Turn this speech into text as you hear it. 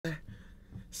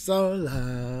so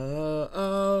low.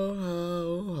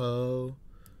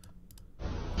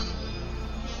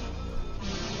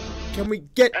 Can we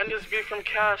get? And this beat from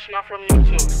Cash, not from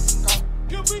YouTube.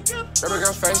 Baby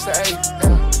girl face to 8.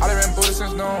 I done been booted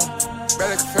since noon.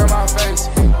 Barely can feel my face.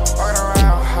 Walking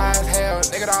around high as hell,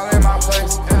 nigga all in my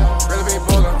place. Really be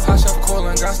bullin', top shelf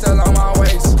coolin', gun still on my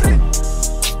waist.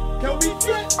 I don't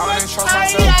even trust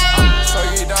myself. I'm so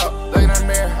geeked up, look in the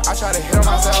mirror, I try to hit on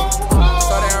myself.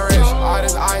 So damn rich, all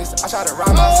this ice, I try to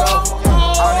rob myself. I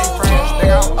don't need friends,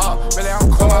 nigga I'm up, really I'm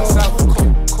cool myself.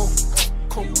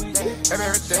 Cool, baby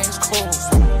everything's cool.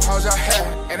 Hold your head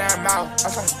in that mouth,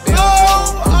 I'm trying to feel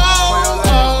cool. Pull your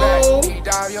legs back, deep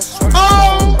dive your short. I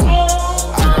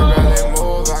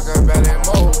can barely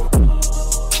move.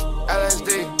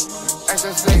 LSD,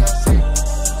 ecstasy,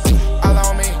 all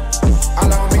on me.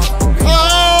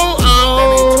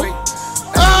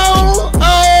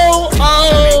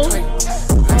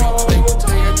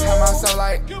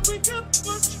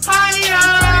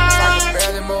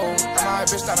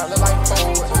 Bitch that I look like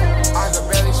food. I can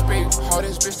barely speak. Hold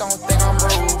this bitch don't think I'm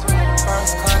rude.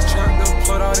 First class trip to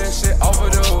put all this shit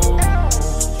overdue.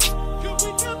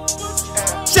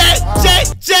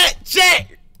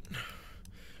 Check.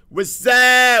 What's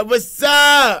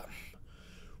up?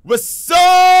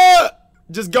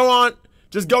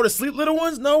 Just go to sleep, little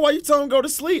ones? No, why you telling them go to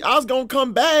sleep? I was gonna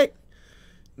come back.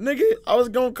 Nigga, I was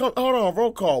gonna come. Hold on,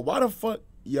 roll call. Why the fuck?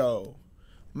 Yo,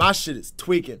 my shit is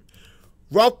tweaking.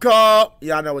 Roll call.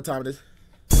 Y'all know what time it is.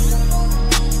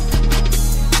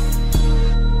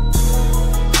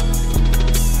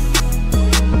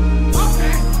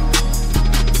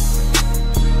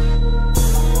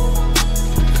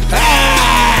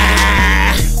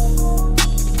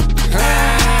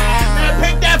 Man,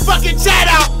 pick that fucking chat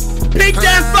out. Pick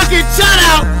that fucking chat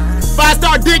out.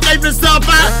 5-star dick ain't been sub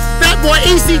out. Fat boy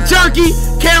EC Jerky.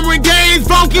 Cameron Gaines,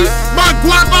 Funky. Mark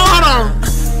Guapo. Hold on.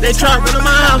 They try to run in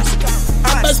my house.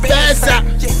 I must pass out.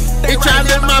 They try to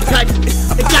live in my pocket.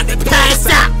 They got to pass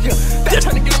out.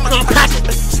 My pocket.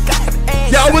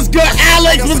 Yo, what's good,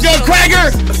 Alex? What's good,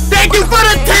 Krager? Thank you for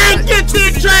the tank. Get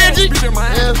this tragic.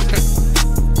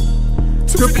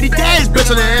 250 days,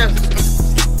 bitch on the ass.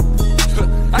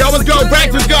 Yo, what's good,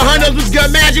 Brex? What's good, Hunters? What's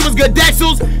good, Magic? What's good,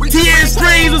 Dexels? TN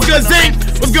Streams? What's good, Zinc?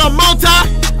 What's good, Multi?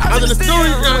 I was in the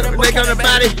studio. Make on the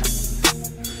body.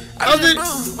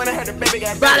 When I had the baby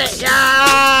got Body,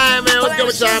 yeah, man, what's good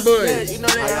with y'all boys? You know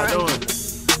How y'all doing?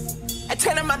 I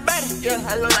tell them my body, yeah,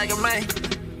 I look like a man.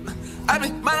 I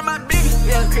been minding my business,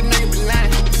 yeah, cause nigga be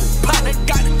lying. Partner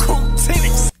got the cool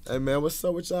tennis. Hey man, what's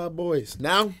up with y'all boys?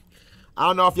 Now, I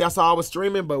don't know if y'all saw I was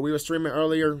streaming, but we were streaming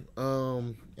earlier.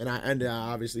 And I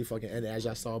obviously fucking ended as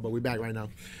y'all saw, but we back right now.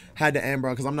 Had to end,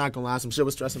 bro, because I'm not gonna lie, some shit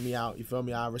was stressing me out. You feel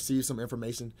me? I received some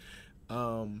information.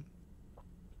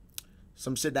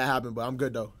 Some shit that happened, but I'm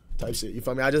good though. Type shit. You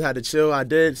feel me? I just had to chill. I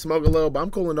did smoke a little, but I'm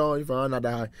cooling on. You feel me? I'm not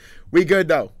that high. We good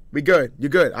though. We good. You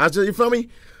good? You feel me?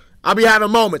 I be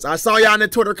having moments. I saw y'all in the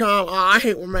Twitter com. Oh, I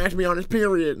hate when match me on this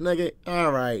period, nigga.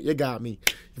 All right, you got me.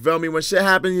 You feel me? When shit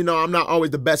happen, you know, I'm not always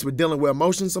the best with dealing with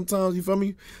emotions sometimes, you feel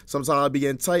me? Sometimes I be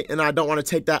getting tight, and I don't want to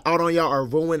take that out on y'all or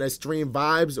ruin the stream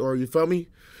vibes, or you feel me?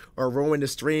 Or ruin the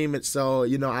stream. So,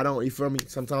 you know, I don't, you feel me?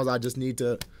 Sometimes I just need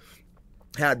to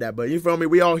have that, but you feel me?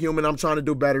 We all human. I'm trying to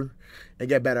do better and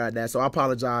get better at that. So I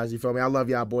apologize. You feel me? I love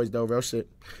y'all boys though, real shit.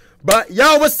 But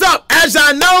yo, what's up? As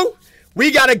y'all know,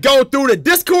 we gotta go through the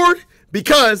Discord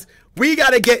because we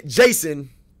gotta get Jason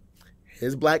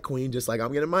his black queen, just like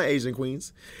I'm getting my Asian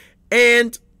queens,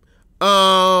 and we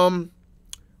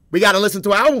gotta listen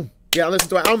to our album. We gotta listen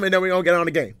to our album, and then we gonna get on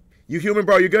the game. You human,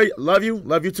 bro? You good? Love you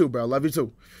too, bro. Love you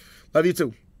too. Love you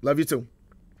too. Love you too.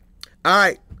 All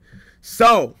right,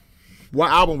 so. What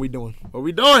album we doing? What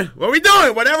we doing? What we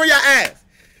doing? Whatever y'all ask.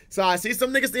 So I see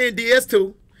some niggas saying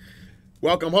DS2.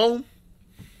 Welcome home.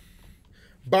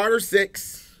 Barter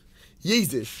 6.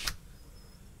 Yeezus.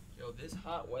 Yo, this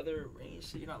hot weather, rain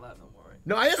shit, you're not live no more, right?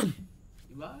 No, I am.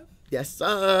 You live? Yes,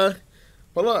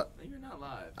 pull up. No, you're not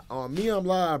live. On me, I'm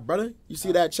live, brother. You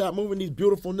see that chat moving? These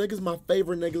beautiful niggas, my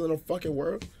favorite niggas in the fucking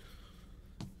world.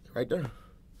 Right there.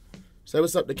 Say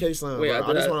what's up to Kaysan. Wait, I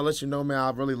just want to let you know, man,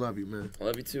 I really love you, man. I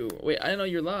love you too. Wait, I didn't know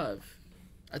you're live.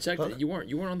 I checked it. You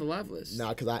weren't on the live list. Nah,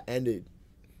 because I ended.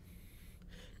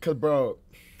 Because, bro.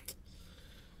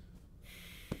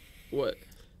 What?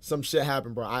 Some shit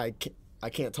happened, bro. I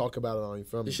can't talk about it on you,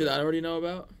 feel me? The shit I already know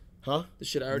about? Huh? The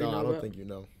shit I already know about? No, I don't think you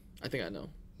know. I think I know.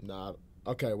 Nah.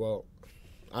 Okay, well,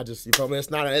 you feel me?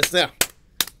 It's there.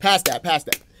 Past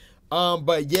that.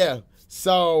 But yeah,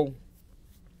 so.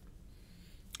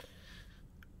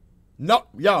 No,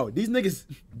 yo, these niggas,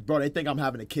 bro, they think I'm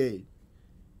having a kid.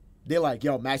 They're like,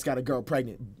 yo, Max got a girl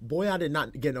pregnant. Boy, I did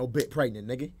not get no bit pregnant,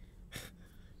 nigga.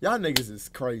 Y'all niggas is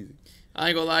crazy. I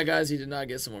ain't gonna lie, guys. He did not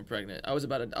get someone pregnant.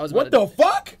 What the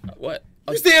fuck? What?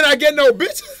 You saying I get no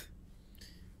bitches?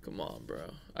 Come on, bro.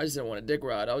 I just didn't want a dick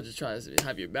ride. I was just trying to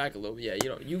have your back a little bit.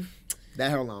 Yeah, you.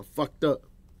 That hairline fucked up.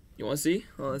 You want to see?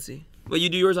 Oh, let's see. Well, you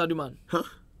do yours, I'll do mine. Huh?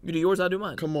 You do yours, I'll do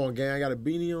mine. Come on, gang. I got a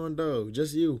beanie on, though.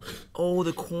 Just you. Oh,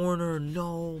 the corner.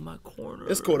 No, my corner.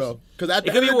 It's cool, though. Because at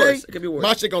the It could end be of the worse. day, It could be worse.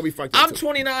 my shit gonna be fucked up, I'm too.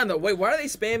 29, though. Wait, why are they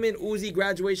spamming Uzi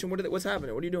graduation? What's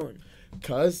happening? What are you doing?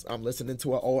 Because I'm listening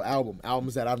to an old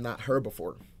albums that I've not heard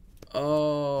before.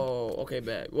 Oh, okay,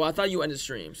 bad. Well, I thought you ended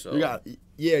stream, so.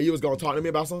 You was gonna talk to me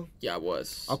about something? Yeah, I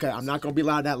was. Okay, I'm not gonna be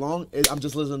live that long. I'm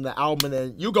just listening to the album, and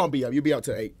then you gonna be up. You be up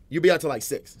till 8. You be up till like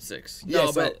 6. 6. Yeah,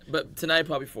 No, so- but tonight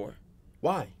probably 4.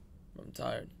 Why? I'm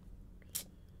tired.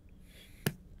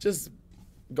 Just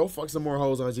go fuck some more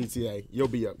hoes on GTA. You'll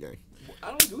be up, gang. I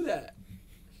don't do that.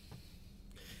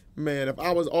 Man, if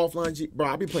I was offline, bro,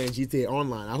 I be playing GTA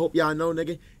online. I hope y'all know,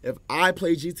 nigga. If I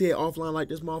play GTA offline like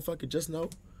this motherfucker, just know,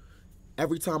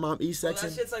 every time I'm E-sexing,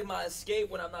 That shit's like my escape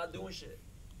when I'm not doing shit.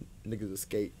 niggas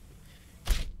escape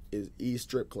is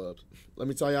E-strip clubs. Let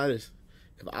me tell y'all this.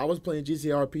 If I was playing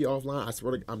GTA RP offline, I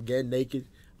swear to I'm getting naked.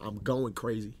 I'm going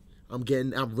crazy. I'm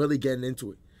really getting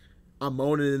into it. I'm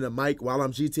moaning in the mic while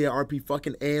I'm GTA RP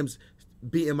fucking AMs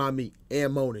beating my meat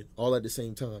and moaning all at the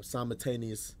same time.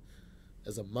 Simultaneous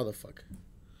as a motherfucker.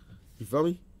 You feel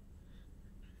me?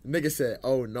 Nigga said,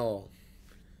 oh no.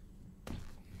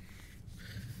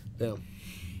 Damn.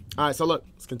 Alright, so look,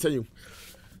 let's continue.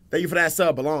 Thank you for that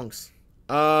sub, belongs.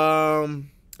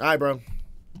 Alright, bro.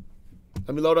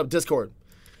 Let me load up Discord.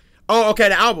 Oh, okay,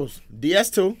 the albums.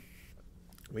 DS2.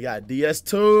 We got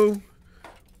DS2.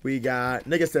 We got,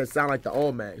 nigga said sound like the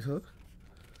old Max, huh?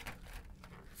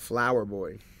 Flower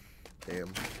Boy.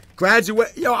 Damn.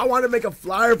 Graduate. Yo, I want to make a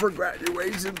flyer for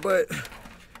graduation, but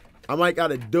I might got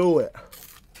to do it.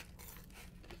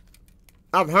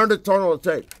 I've heard the total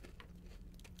take.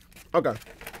 Okay.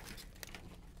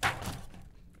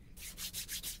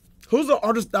 Who's the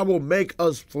artist that will make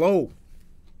us flow?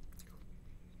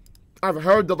 I've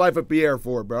heard The Life of Pierre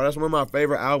for it, bro. That's one of my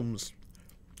favorite albums.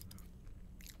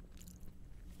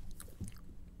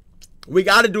 We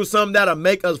got to do something that'll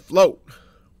make us float.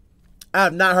 I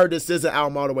have not heard this SZA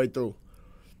album all the way through.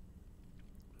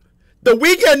 The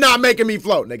Weeknd not making me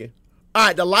float, nigga. All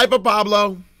right, The Life of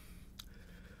Pablo.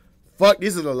 Fuck,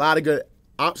 these are a lot of good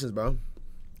options, bro.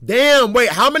 Damn, wait,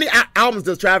 how many albums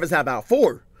does Travis have out?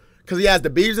 4. Because he has the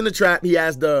Beavs in the Trap. He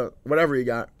has the whatever he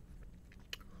got.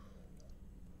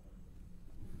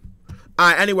 All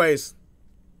right, anyways.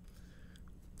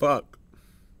 Fuck.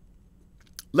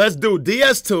 Let's do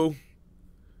DS2.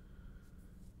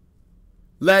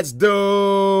 Let's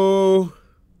do...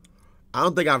 I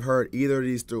don't think I've heard either of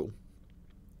these two.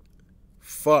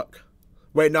 Fuck.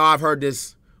 Wait, no, I've heard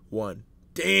this one.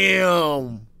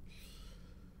 Damn.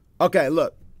 Okay,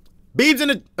 look. Beebs in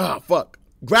the... Oh, fuck.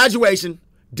 Graduation.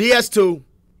 DS2.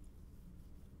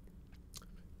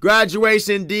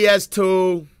 Graduation,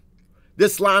 DS2.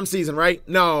 This slime season, right?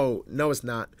 No, it's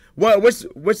not. What?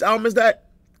 Which album is that?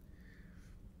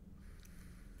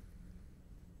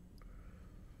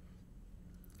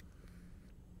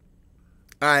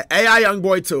 All right, AI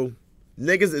Youngboy 2.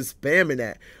 Niggas is spamming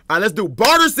that. All right, let's do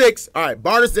Barter 6. All right,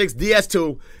 Barter 6,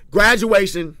 DS2.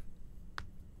 Graduation.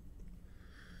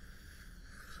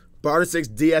 Barter 6,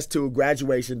 DS2,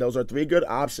 Graduation. Those are 3 good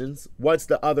options. What's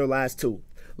the other last 2?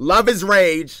 Love is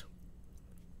Rage,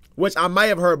 which I might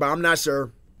have heard, but I'm not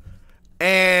sure.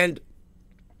 And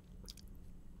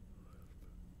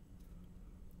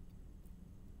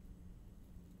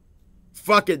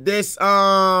fuck it, this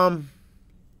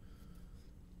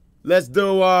let's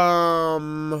do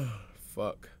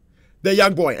fuck. The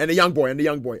Young Boy and the Young Boy and the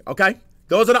Young Boy, okay?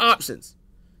 Those are the options.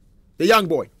 The Young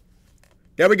Boy.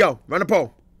 There we go. Run the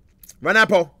poll. Run that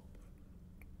poll.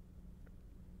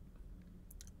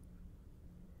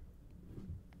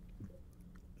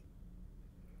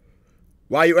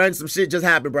 While you earn, some shit just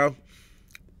happened, bro.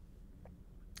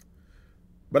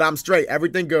 But I'm straight.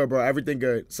 Everything good, bro. Everything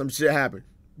good. Some shit happened.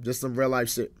 Just some real life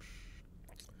shit.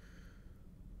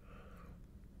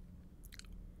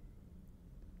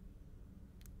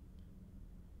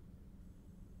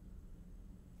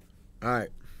 All right.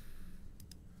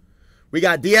 We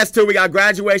got DS2. We got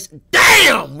Graduation.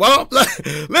 Damn! Well,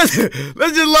 let's just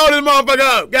load this motherfucker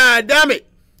up. God damn it.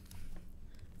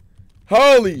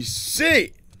 Holy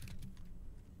shit.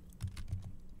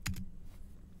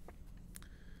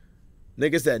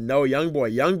 Nigga said no, Young Boy.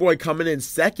 Young Boy coming in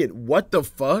second. What the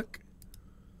fuck?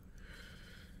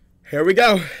 Here we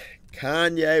go.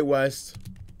 Kanye West.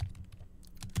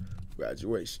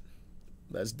 Graduation.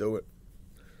 Let's do it.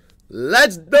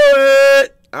 Let's do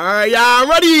it. All right, y'all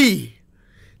ready?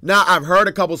 Now, I've heard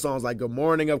a couple songs like Good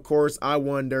Morning, of course, I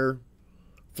Wonder,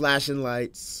 Flashing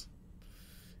Lights,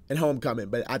 and Homecoming,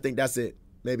 but I think that's it.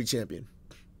 Maybe Champion.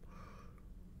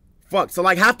 Fuck, so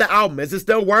like half the album, is it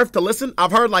still worth to listen?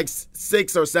 I've heard like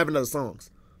 6 or 7 of the songs.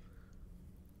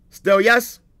 Still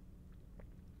yes?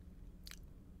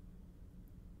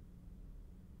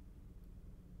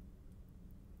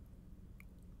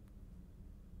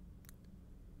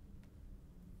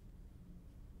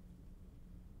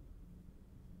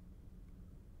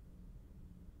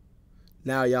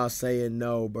 Now y'all saying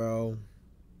no, bro.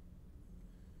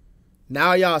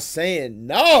 Now y'all saying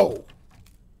no.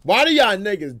 Why do y'all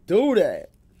niggas do that?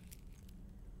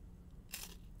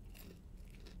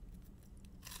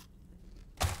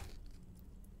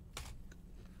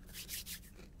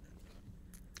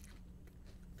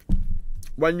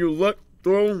 When you look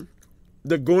through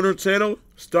the Gooner channel,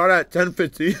 start at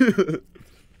 10:50.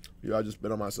 Yo, I just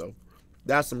spit on myself.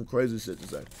 That's some crazy shit to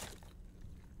say.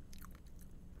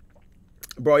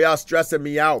 Bro, y'all stressing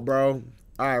me out, bro.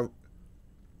 All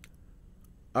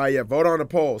right, yeah, vote on the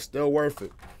poll. Still worth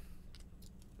it.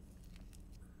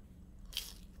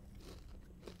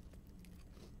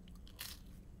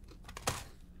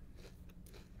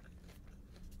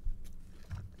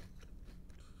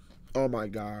 Oh, my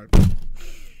God.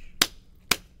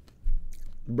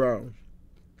 Bro.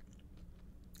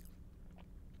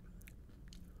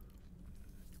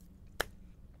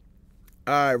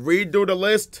 All right, redo the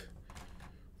list.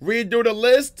 Redo the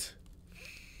list.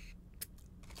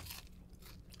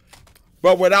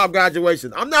 But without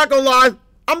Graduation. I'm not gonna lie.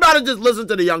 I'm about to just listen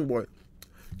to the Young Boy.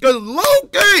 Because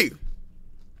low-key,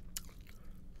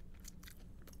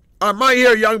 I might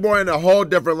hear Young Boy in a whole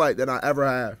different light than I ever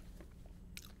have.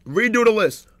 Redo the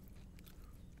list.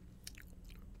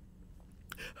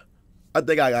 I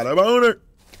think I got a boner.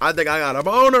 I think I got a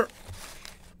boner.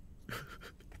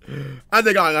 I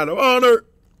think I got a boner.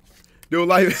 Dude,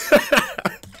 like...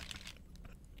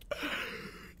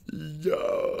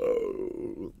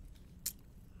 Yo.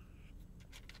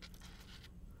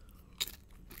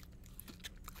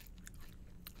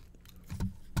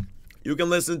 You can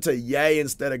listen to Yay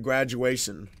instead of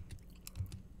Graduation.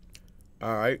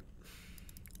 All right.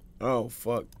 Oh,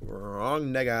 fuck.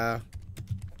 Wrong nigga.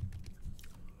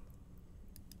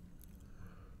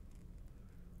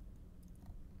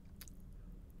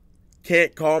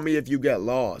 Can't call me if you get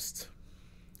lost.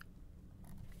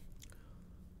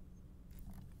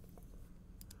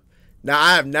 Now,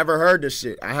 I have never heard this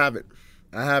shit. I haven't.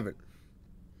 I haven't.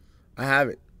 I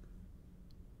haven't.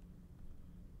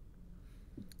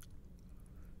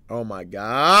 Oh, my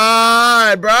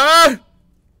God, bruh.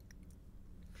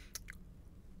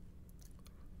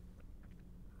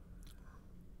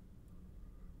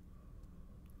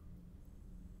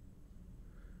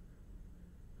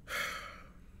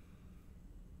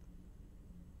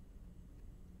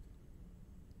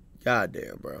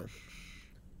 Goddamn, bro.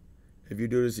 If you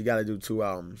do this, you gotta do 2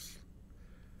 albums.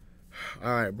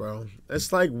 All right, bro.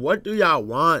 It's like, what do y'all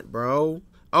want, bro?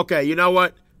 Okay, you know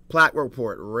what? Plaque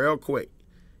report, real quick.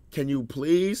 Can you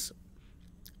please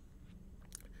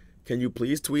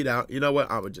tweet out? You know what?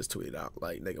 I would just tweet out.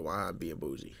 Like, nigga, why I'm being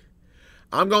bougie?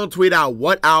 I'm gonna tweet out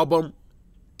what album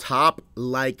top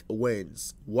like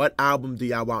wins. What album do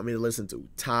y'all want me to listen to?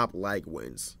 Top like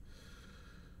wins.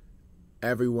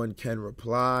 Everyone can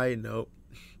reply. Nope.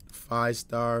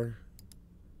 5-star.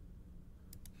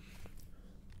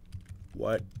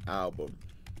 What album?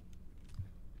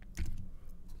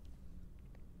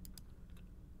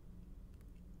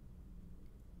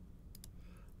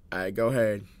 All right, go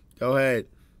ahead. Go ahead.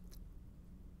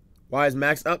 Why is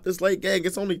Max up this late, gang?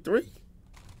 It's only 3.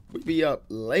 We be up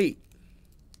late.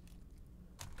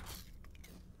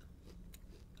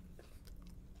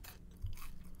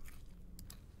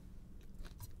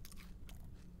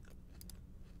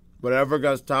 Whatever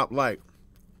gets top like.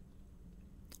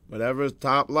 Whatever's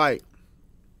top like.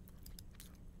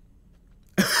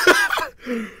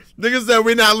 Niggas said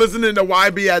we not listening to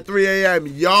YB at 3 a.m.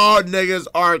 Y'all niggas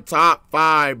are top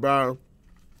 5, bro.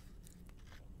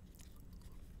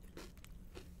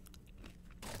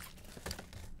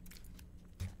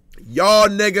 Y'all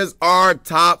niggas are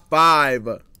top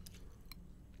 5.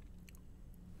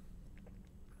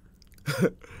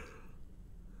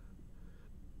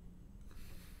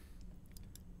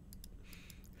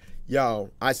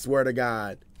 Yo, I swear to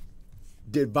God,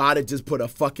 did VOD just put a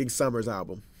fucking Summers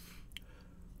album?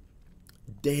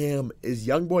 Damn, is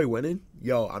Youngboy winning?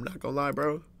 Yo, I'm not gonna lie,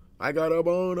 bro. I got a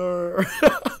boner.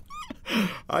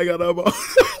 I got a boner.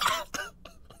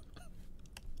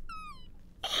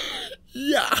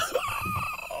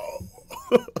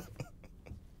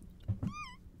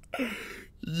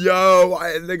 Yo, why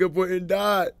a nigga putting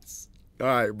dots? All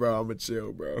right, bro, I'ma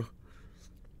chill, bro.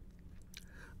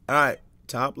 All right,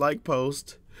 top like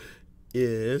post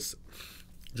is,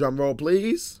 drum roll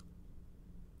please.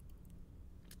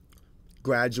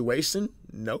 Graduation,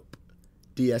 nope.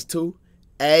 DS2,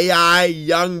 AI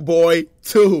Youngboy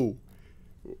 2.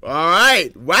 All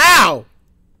right, wow.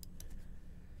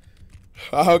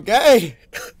 Okay.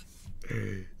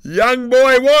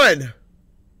 Youngboy 1.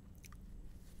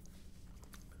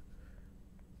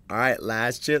 All right,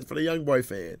 last chance for the Youngboy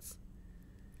fans.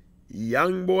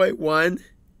 Youngboy 1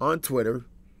 on Twitter.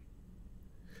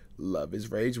 Love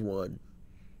is Rage 1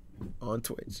 on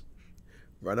Twitch.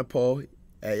 Run a poll.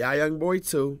 AI Youngboy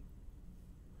 2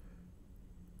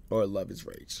 or Love is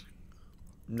Rage.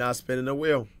 I'm not spinning the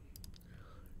wheel.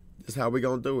 This is how we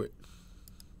gonna do it.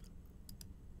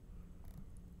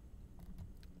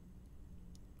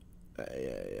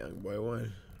 AI Youngboy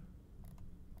 1.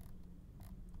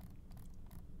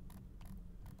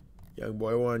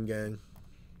 Youngboy 1, gang.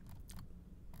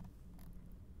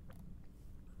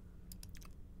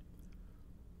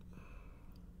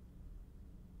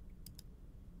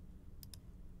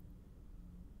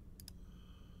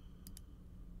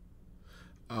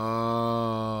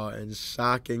 Oh, in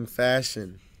shocking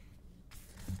fashion,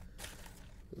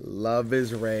 Love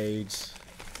is Rage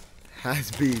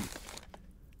has beat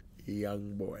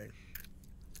Youngboy.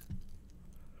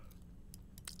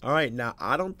 All right, now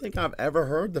I don't think I've ever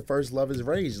heard the first Love is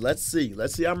Rage. Let's see.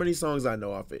 Let's see how many songs I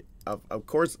know off it. Of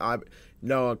course, I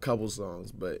know a couple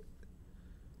songs, but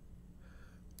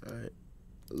all right.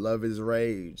 Love is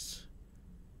Rage.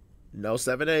 No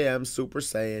 7 a.m. Super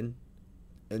Saiyan.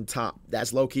 And Top.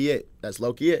 That's low-key it. That's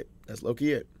low-key it. That's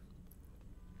low-key it.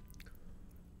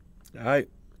 All right.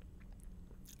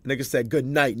 Nigga said, good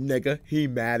night, nigga. He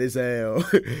mad as hell.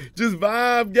 Just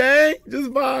vibe, gang.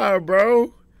 Just vibe,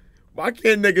 bro. Why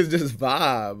can't niggas just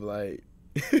vibe? Like,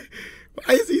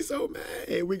 why is he so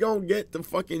mad? We gonna get the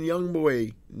fucking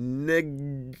Youngboy.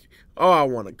 Nigga. Oh, I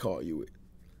want to call you it.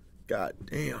 God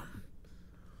damn.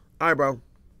 All right, bro.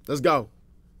 Let's go.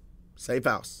 Safe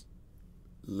house.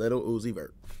 Little Uzi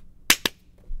Vert.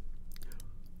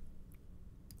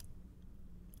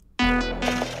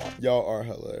 Y'all are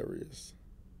hilarious.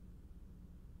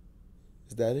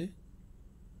 Is that it?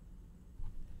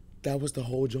 That was the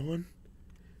whole John?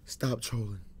 Stop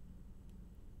trolling.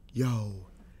 Yo,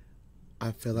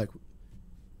 I feel like,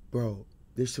 bro,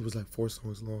 this shit was like 4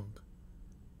 songs long.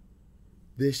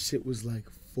 This shit was like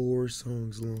 4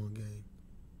 songs long, gang.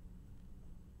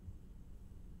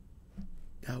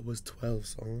 That was 12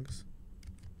 songs.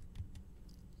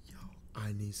 Yo,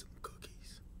 I need some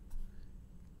cookies.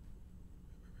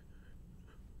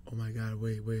 Oh my God,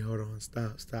 wait, hold on.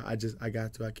 Stop. I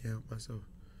got to. I can't help myself.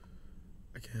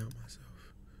 I can't help myself.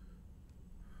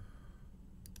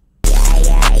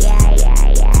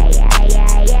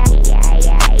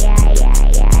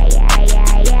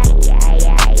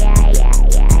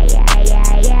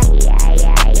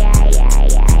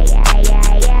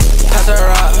 Pass a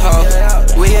rock, ho.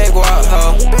 We ain't guap,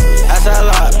 ho. That's a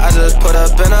lot. I just put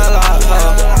up in a lot,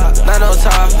 ho. Not no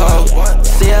top, ho.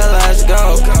 See ya, let's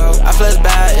go. I flex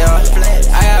bad, yo.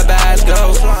 I got bags,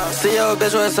 go. See your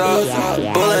bitch, what's up?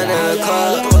 Bullin' in the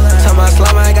club. Tell my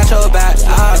slime I got your back.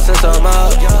 I'll send some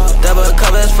up. Double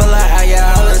covers full of air,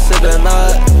 yeah, I'll sippin'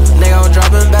 mud. Nigga, I'm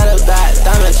dropping better back.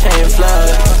 Diamond chain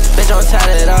flood. Bitch, I'm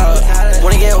tatted up.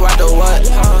 Wanna get whacked or what?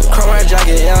 Chrome red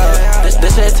jacket, yeah.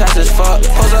 This shit tight as fuck.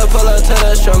 Pull up to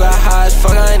the show. Got high as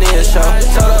fuck, I need a show.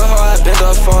 Tell the hoe I been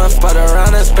the phone. Spud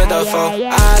around and spit the phone.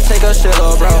 I take a shit,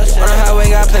 little bro. On the highway,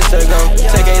 got place to go.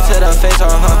 Take A to the face,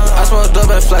 I smoke dope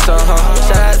and flex, Shout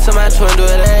out to my twin, do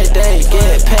it every day.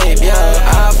 Get paid, yeah.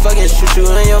 I'll fucking shoot you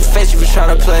in your face if you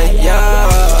tryna play, yeah.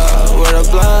 With the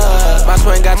blood. My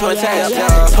twin got twin tags,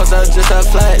 yeah. Post up just a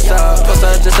flex, post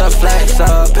up just a flex,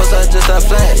 post up just a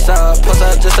flex, post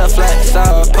up just a flex,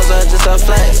 post up just a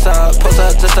flex, post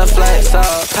up just a flex,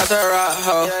 pass a rock,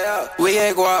 ho. We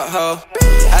ain't guap, ho.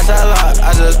 That's a lot.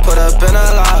 I just put up in a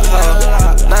lot, ho.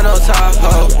 Not no top,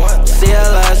 ho. See ya,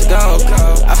 let's go.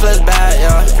 I flex bad, yo.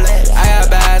 I got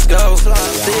bags, go.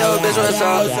 See your bitch, what's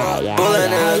up?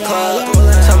 Bullin' in the club.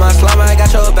 Tell my slime I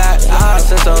got your back. I'll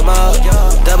send some up.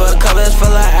 Double covers full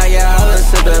of air, yeah, I'll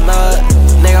sippin' mud.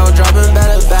 Nigga, I'm dropping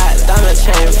better back. Diamond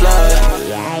chain flood.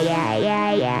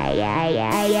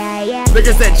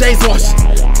 Nigga said Chase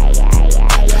Washington.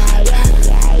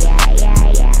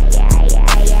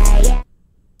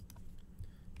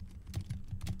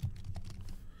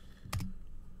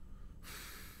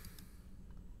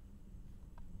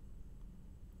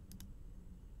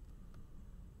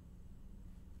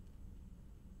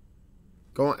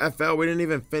 Go on FL. We didn't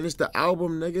even finish the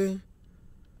album, nigga.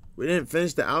 We didn't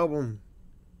finish the album.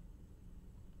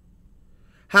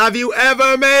 Have you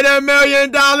ever made $1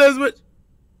 million with...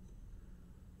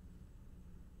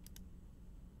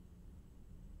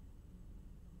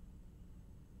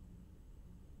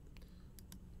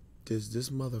 Does this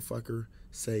motherfucker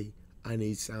say, I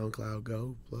need SoundCloud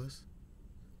Go Plus?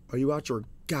 Are you out your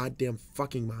goddamn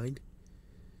fucking mind?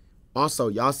 Also,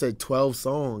 y'all said 12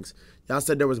 songs. Y'all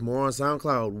said there was more on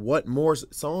SoundCloud. What more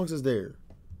songs is there?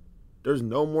 There's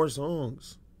no more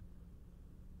songs.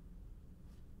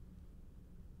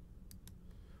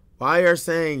 Why are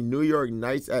saying New York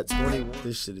Nights at 21?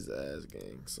 This shit is ass,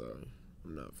 gang. Sorry.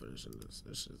 I'm not finishing this.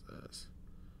 This shit is ass.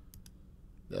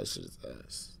 That shit is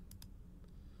ass.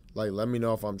 Like, let me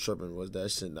know if I'm tripping. Was that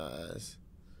shit not ass?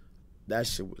 That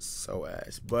shit was so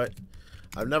ass. But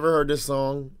I've never heard this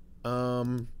song.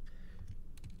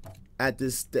 At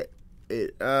this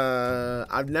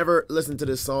I've never listened to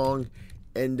this song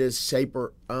in this shape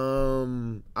or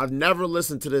I've never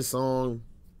listened to this song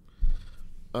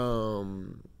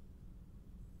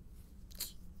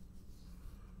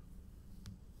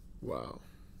wow.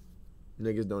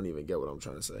 Niggas don't even get what I'm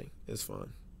trying to say. It's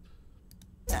fun.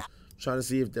 Trying to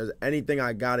see if there's anything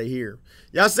I gotta hear.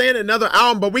 Y'all saying another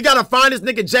album, but we gotta find this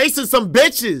nigga Jason some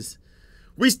bitches.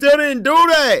 We still didn't do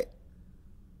that.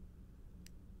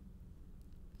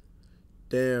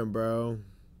 Damn, bro.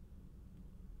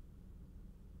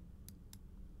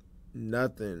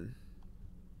 Nothing.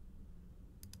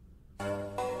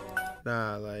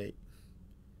 Nah, like.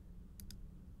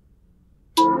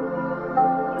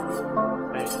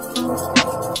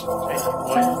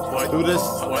 Do this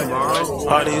tomorrow.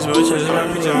 All these bitches let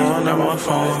me on my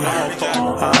phone.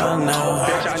 I know.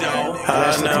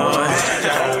 I know.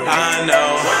 I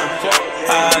know.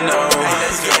 I know.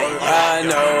 I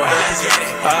know.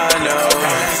 I know.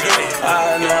 I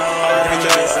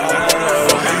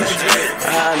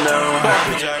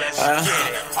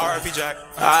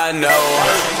know.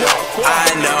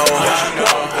 I know.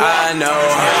 I know.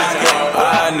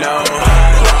 I know.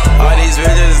 All these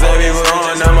bitches let me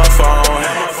on my phone.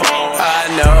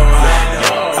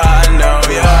 I know,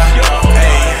 yeah.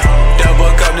 Hey,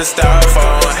 double cup the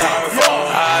styrofoam.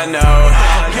 I know.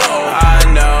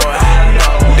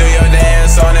 Do your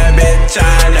dance on that bitch. I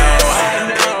know.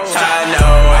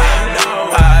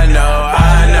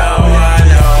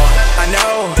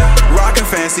 Rockin'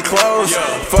 fancy clothes.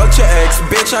 Fuck your ex,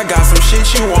 bitch. I got some shit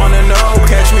you wanna know.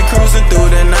 Catch me cruising through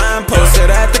the 9,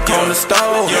 posted at the corner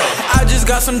store. I just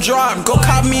got some drop, go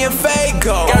cop me a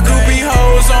Fago. Got groupie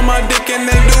hoes on my dick and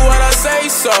they do what I say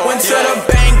so. Went to the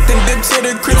bank, then dip to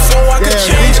the crib so I could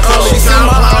change clothes. She see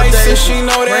my license, she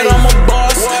know that I'm a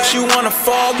boss. She wanna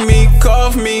fuck me,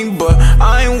 cuff me, but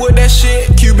I ain't with that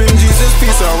shit. Cuban Jesus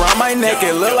piece around my neck,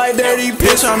 it look like dirty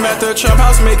bitch. I'm at the trap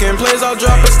house making plays, I'll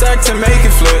drop a stack to make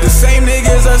it flip. The same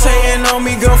niggas that's hating on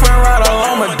me, girlfriend ride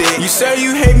all on my dick. You say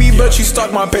you hate me, but you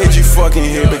stalk my page, you fucking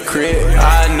hypocrite.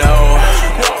 I know.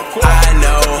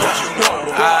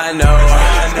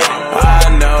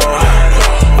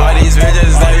 All these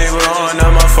bitches let me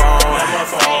on my phone.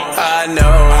 I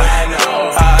know,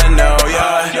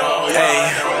 yeah. Hey,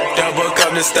 double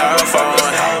cup the styrofoam.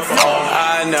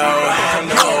 I know.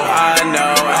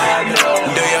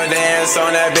 Do your dance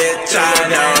on that bitch. I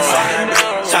know.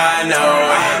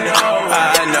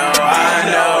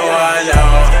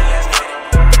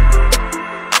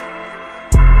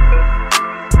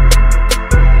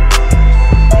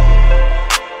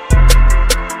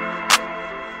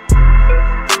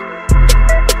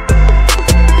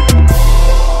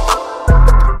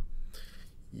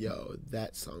 Yo,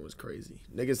 that song was crazy.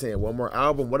 Niggas saying one more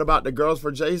album. What about the girls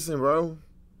for Jason, bro?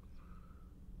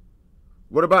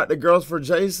 What about the girls for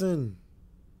Jason?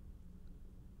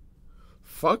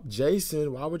 Fuck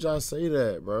Jason. Why would y'all say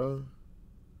that, bro?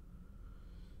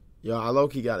 Yo, I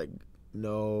low-key gotta...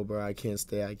 No, bro, I can't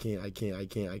stay. I can't.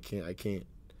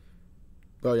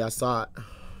 Bro, y'all saw it.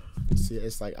 See,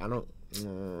 it's like, I don't...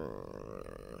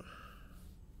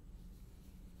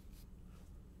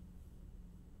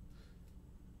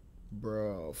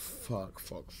 Bro, fuck.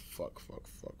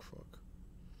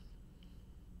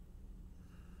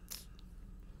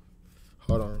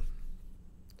 Hold on.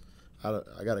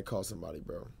 I gotta call somebody,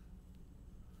 bro.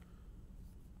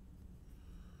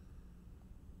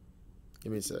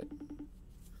 Give me a sec.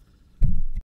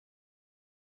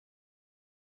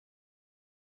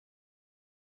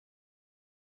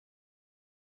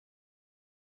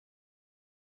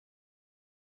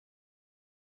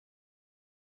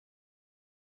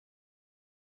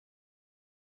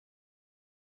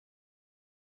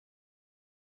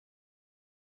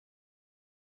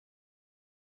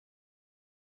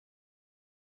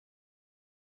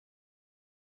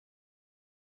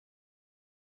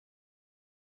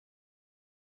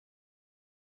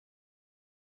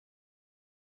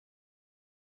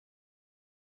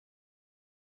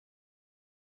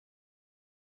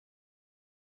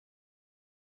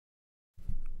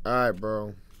 Alright,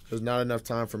 bro. There's not enough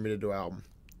time for me to do an album.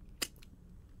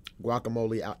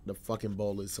 Guacamole out the fucking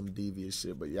bowl is some devious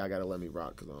shit, but y'all gotta let me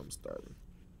rock because I'm starving.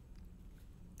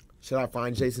 Should I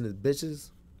find Jason his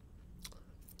bitches?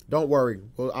 Don't worry.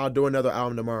 Well, I'll do another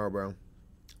album tomorrow, bro.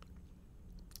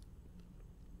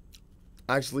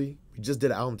 Actually, we just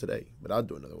did an album today, but I'll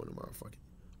do another one tomorrow. Fuck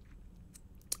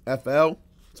it. FL.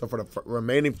 So for the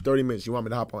remaining 30 minutes, you want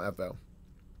me to hop on FL?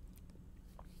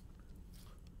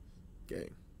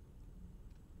 Okay.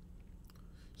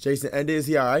 Jason Andy, is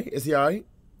he alright? Is he alright?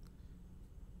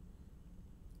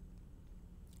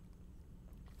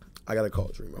 I gotta call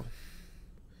Dreamo.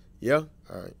 Yeah?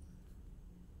 Alright.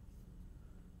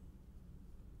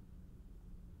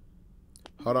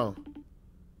 Hold on.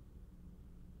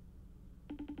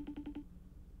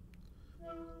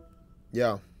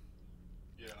 Yeah.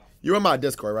 Yeah. You in my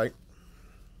Discord, right?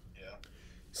 Yeah.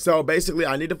 So basically,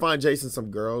 I need to find Jason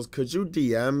some girls. Could you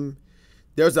DM?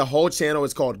 There's a whole channel.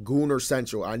 It's called Gooner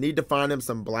Central. I need to find him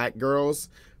some black girls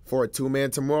for a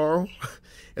 2-man tomorrow.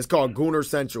 It's called Gooner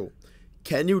Central.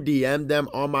 Can you DM them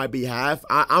on my behalf?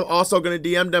 I'm also going to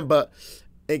DM them, but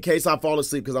in case I fall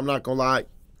asleep, because I'm not going to lie.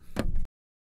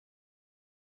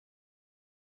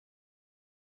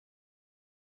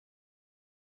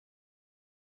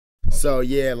 So,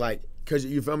 yeah, like, cause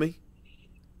you feel me?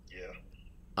 Yeah.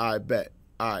 I bet.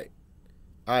 All right.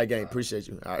 All right, gang. Appreciate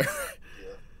you. All right.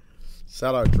 Yeah.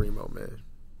 Shout out Dreamo, man.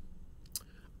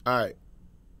 All right.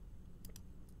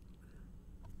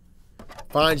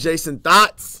 Find Jason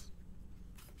thoughts.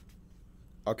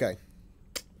 Okay.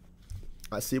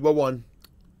 I see what one.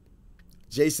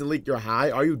 Jason leaked your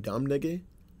high. Are you dumb, nigga?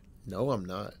 No, I'm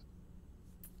not.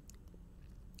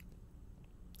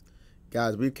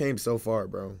 Guys, we came so far,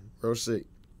 bro. Real shit.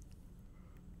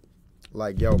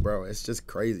 Like, yo, bro, it's just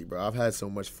crazy, bro. I've had so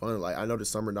much fun. Like, I know the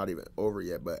summer not even over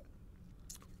yet, but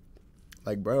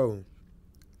like, bro,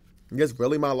 it's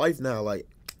really my life now. Like,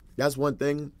 that's one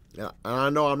thing. And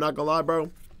I know I'm not gonna lie, bro.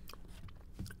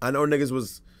 I know niggas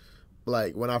was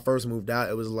like, when I first moved out,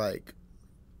 it was like,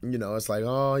 you know, it's like,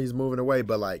 oh, he's moving away.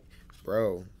 But like,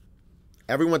 bro,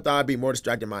 everyone thought I'd be more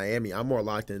distracted in Miami. I'm more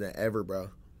locked in than ever, bro.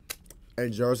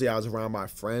 In Jersey, I was around my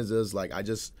friends. It was like, I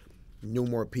just knew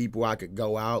more people. I could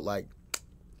go out. Like,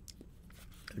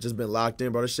 just been locked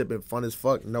in, bro. This shit been fun as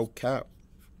fuck. No cap.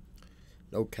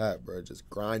 No cap, bro. Just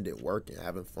grinding, working,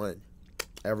 having fun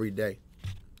every day.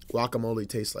 Guacamole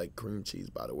tastes like cream cheese,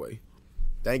 by the way.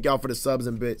 Thank y'all for the subs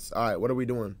and bits. All right, what are we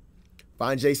doing?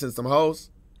 Find Jason some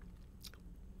hoes?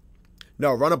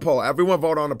 No, run a poll. Everyone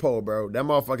vote on the poll, bro. That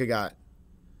motherfucker got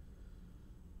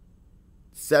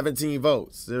 17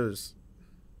 votes. There's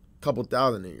a couple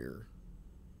thousand in here.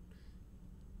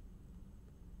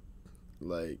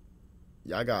 Like,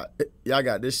 y'all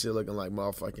got this shit looking like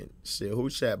motherfucking shit. Who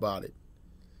chat about it?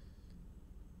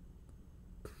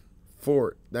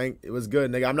 Fort. Thank it was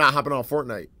good, nigga. I'm not hopping on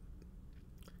Fortnite.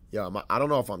 Yo, I don't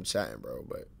know if I'm chatting, bro,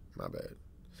 but my bad.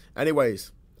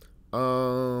 Anyways,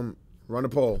 run a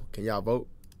poll. Can y'all vote?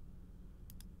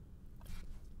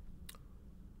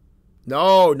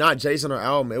 No, not Jason or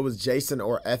album. It was Jason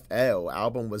or FL.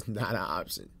 Album was not an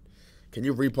option. Can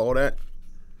you repoll that?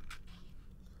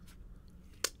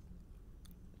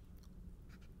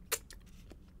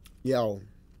 Yo.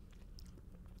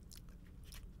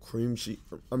 Cream cheese.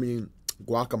 I mean,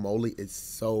 guacamole is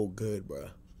so good, bro.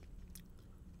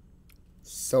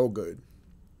 So good.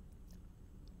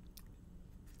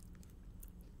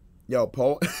 Yo,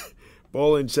 poll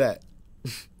in chat.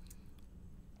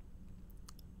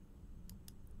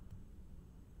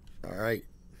 All right.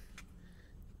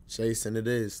 Jason it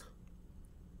is.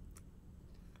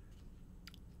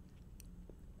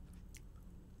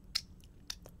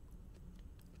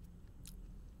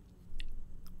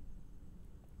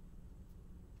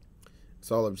 It's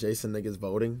all of Jason niggas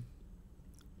voting.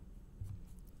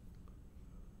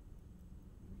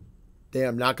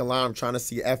 Damn, not gonna lie, I'm trying to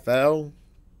see FL.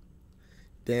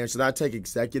 Damn, should I take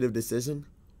executive decision?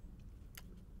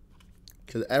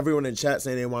 Because everyone in chat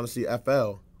saying they want to see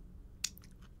FL.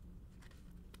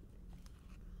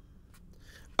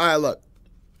 Alright, look.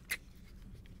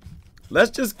 Let's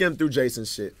just skim through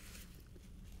Jason's shit.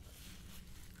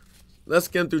 Let's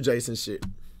skim through Jason's shit.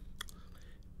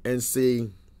 And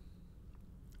see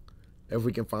if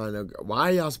we can find a girl. Why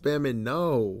y'all spamming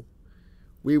no?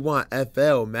 We want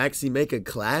FL. Maxi make a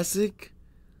classic?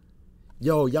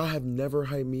 Yo, y'all have never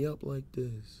hyped me up like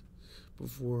this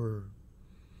before.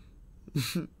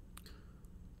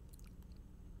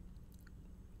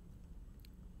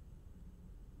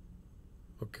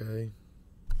 Okay.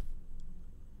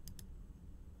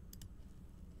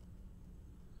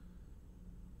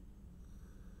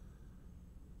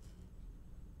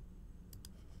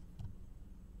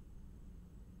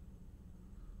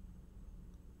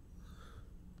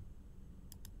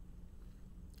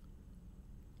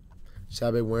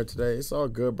 Shabby went today. It's all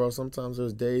good, bro. Sometimes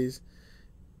there's days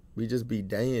we just be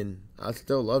daying. I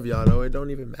still love y'all, though. It don't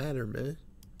even matter, man.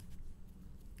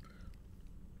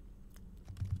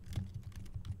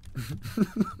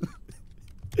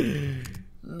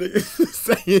 Niggas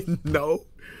saying no.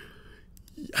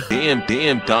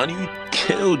 Damn, Donnie, you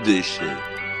killed this shit.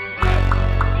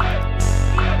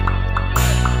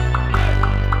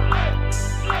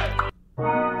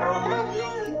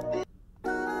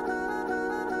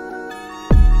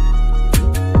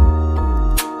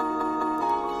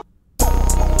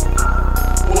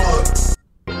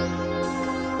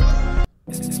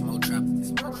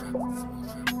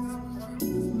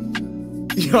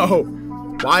 Yo,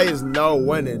 why is no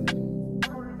winning?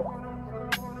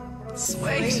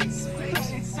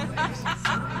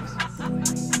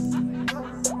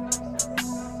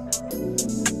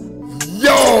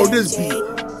 Yo, this beat.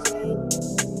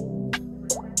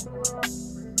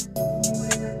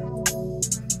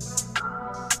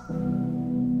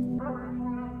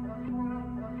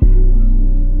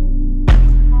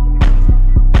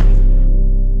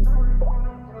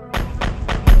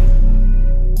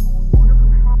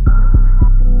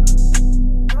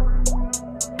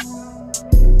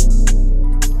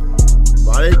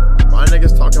 Why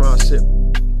niggas talking about shit?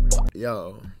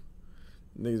 Yo,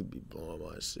 niggas be blowing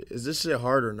my shit. Is this shit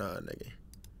hard or not, nigga?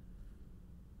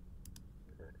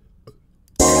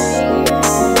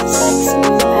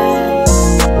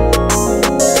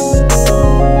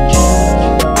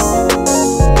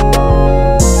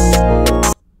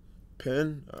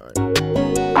 Pen? Alright.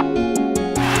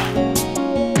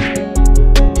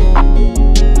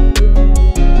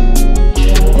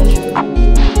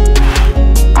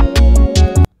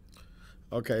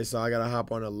 Okay, so I gotta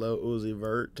hop on a Lil Uzi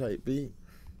Vert type beat.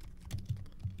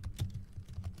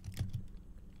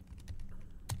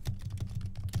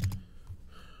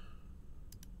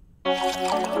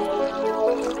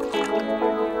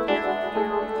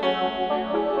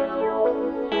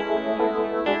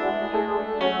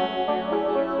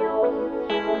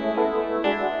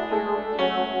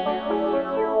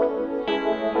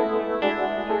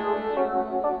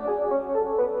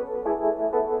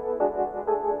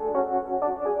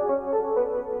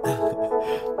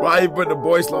 Why you put the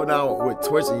boy slow down with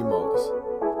Twitch emotes?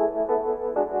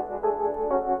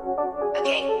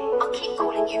 Okay, I'll keep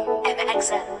calling you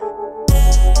MXN.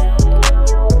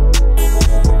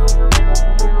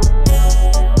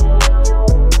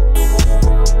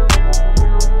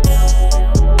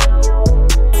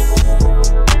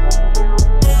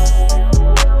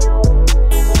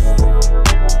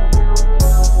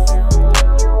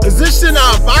 Is this shit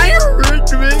on fire?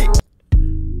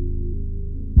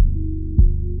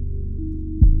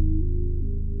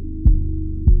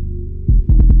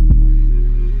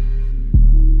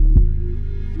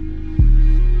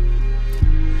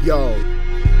 Yo.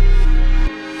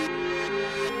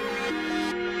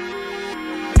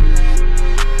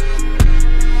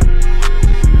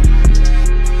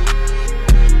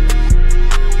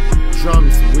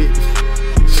 Drums weak.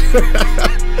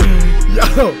 Yo,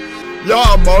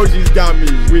 y'all emojis got me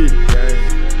weak, gang.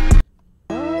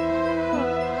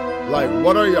 Like,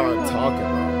 what are y'all talking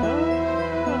about?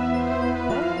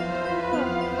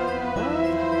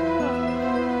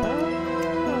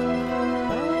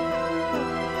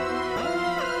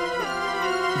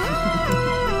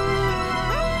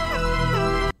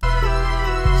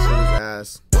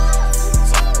 Ass.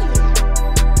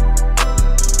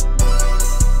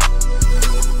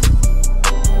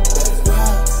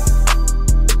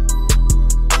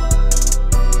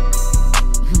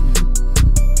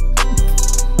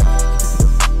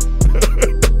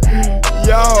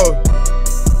 Yo,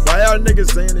 why y'all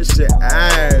niggas saying this shit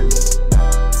ass?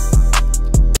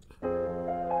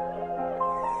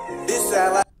 This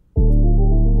sound like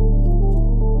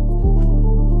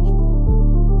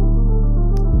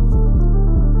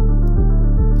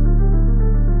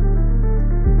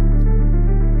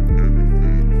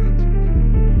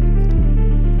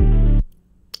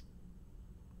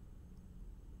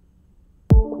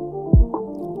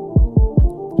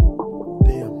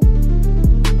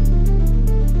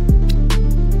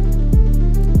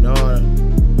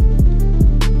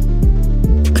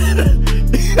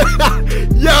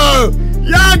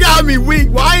Y'all got me weak.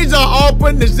 Why is y'all all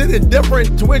putting this shit in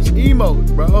different Twitch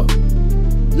emotes, bro?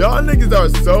 Y'all niggas are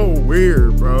so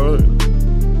weird, bro.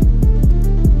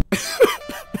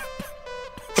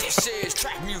 This shit is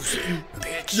trap music,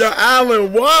 bitch. Yo,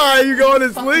 Alan, why are you going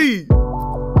to sleep?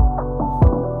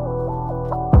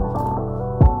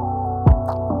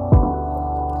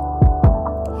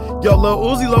 Yo, Lil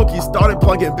Uzi low-key started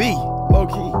plugging B.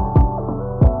 Low-key.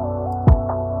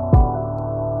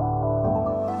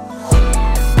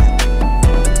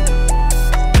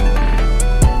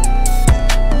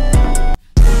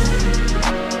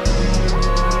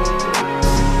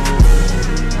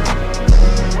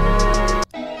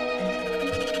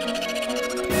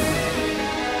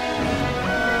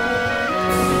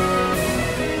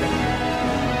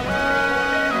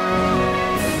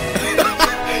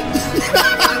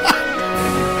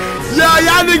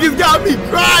 y'all niggas got me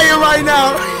crying right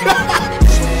now.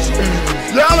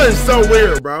 Y'all are so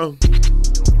weird, bro.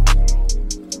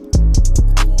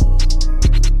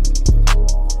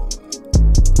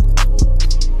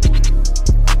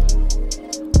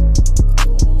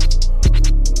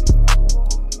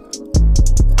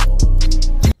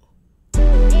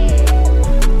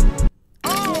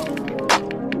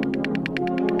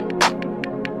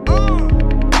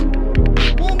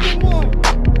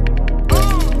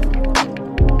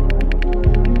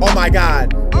 Oh my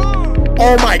God.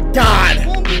 Oh my God.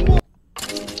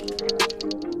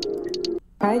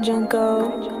 Hi, Junko.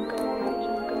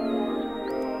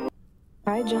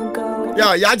 Hi, Junko.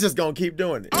 Yo, y'all just gonna keep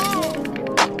doing it.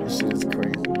 This shit is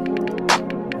crazy.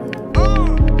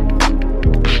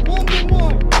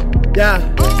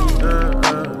 Yeah.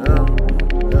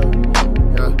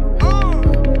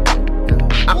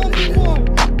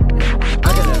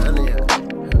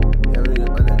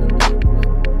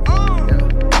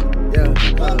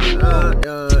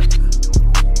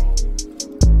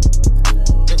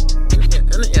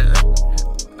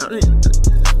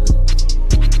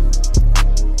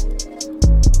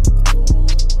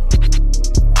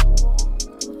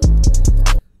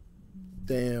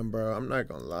 Damn, bro. I'm not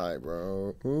gonna lie,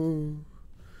 bro. Ooh.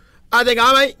 I think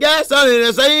I might get something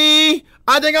to say.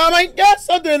 I think I might get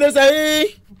something to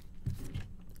say.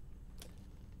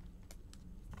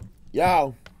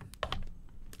 Yo.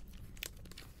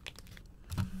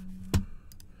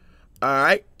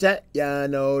 Alright, chat. Y'all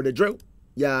know the drill.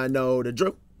 Y'all know the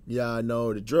drill. Y'all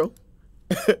know the drill.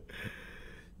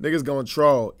 Niggas gonna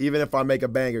troll, even if I make a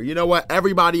banger. You know what?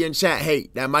 Everybody in chat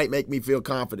hate. That might make me feel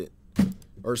confident.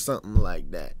 Or something like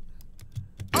that.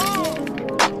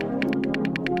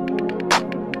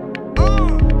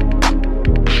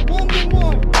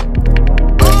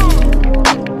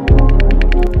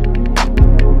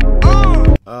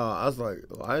 Oh, I was like,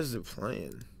 why is it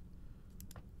playing?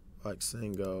 Like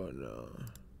Singo and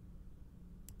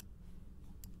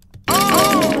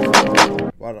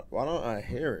why don't I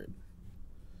hear it?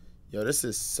 Yo, this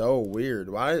is so weird.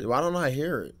 Why don't I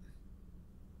hear it?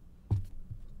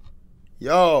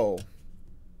 Yo.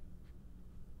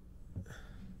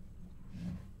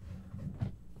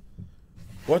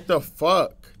 What the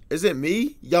fuck? Is it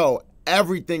me? Yo,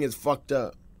 everything is fucked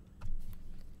up.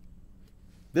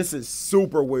 This is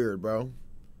super weird, bro.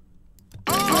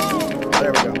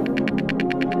 There we go.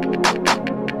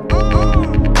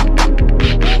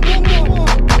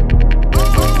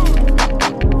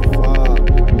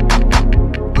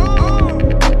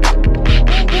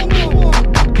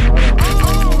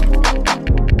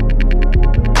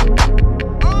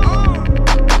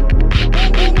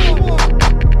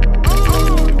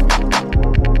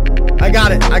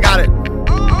 I got it.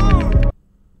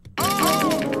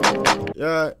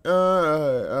 Yeah.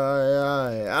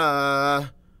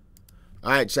 All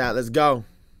right, chat. Let's go.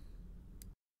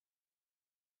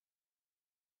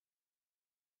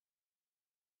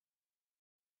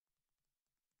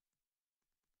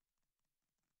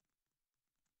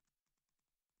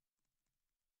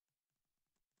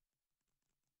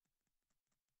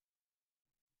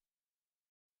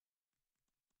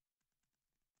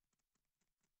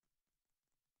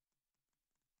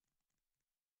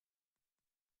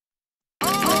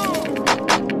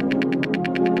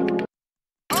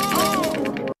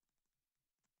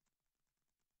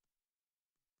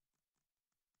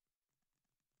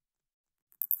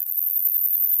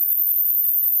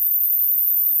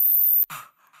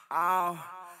 Ow.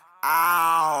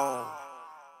 Ow.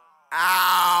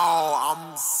 Ow.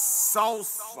 I'm so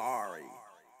sorry.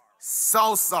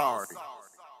 So sorry.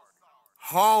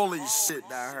 Holy shit,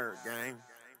 that hurt, gang.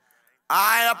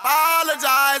 I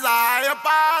apologize.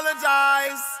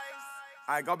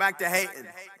 All right, go back to hating.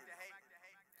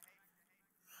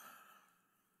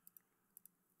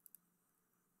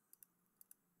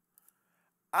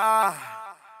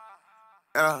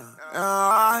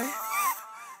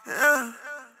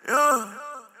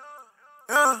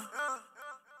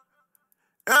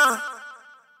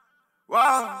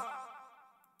 Wow.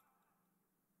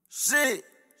 Shit.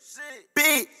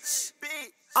 Bitch.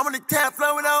 I'm on the tap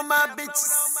floor with all my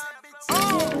bitches.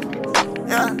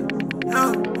 Yeah.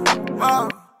 Wow.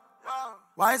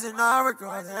 Why is it not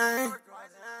recording?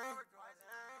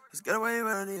 Let's get away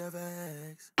with the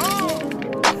effects.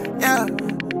 Yeah.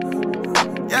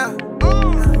 Yeah.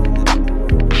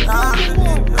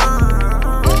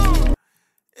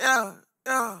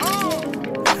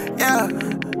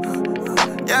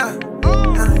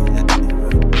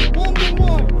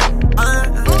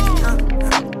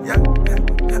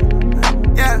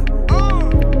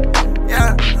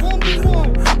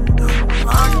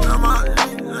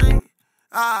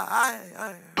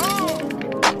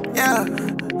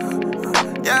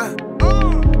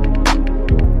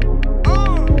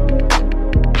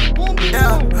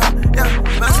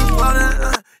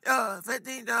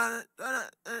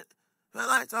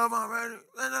 talk about brand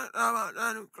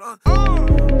new clothes.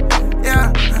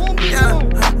 Yeah.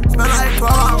 Smell like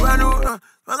 12 brand new.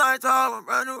 Smell like 12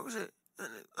 brand new shit.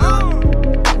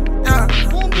 Yeah.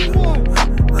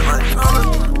 Smell like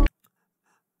 12.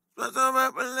 Smell 12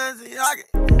 at Balenciaga.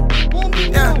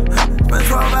 Yeah. Smell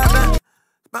 12 at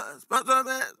Spend 12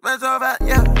 at,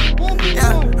 yeah.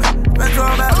 Spend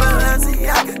 12 at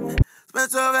Balenciaga.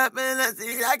 Spend 12 at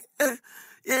Balenciaga.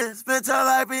 Yeah, spent 12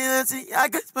 like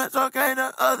Balenciaga. Spent 12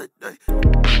 the other day.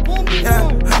 Yeah,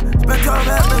 spent 12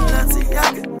 at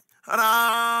Balenciaga. Hold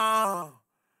on.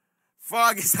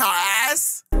 Fuck is our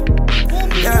ass.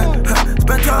 Yeah,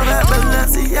 spent 12 at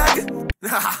Balenciaga.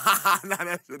 Nah,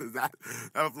 that shit is ass.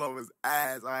 That flow was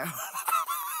ass. All right.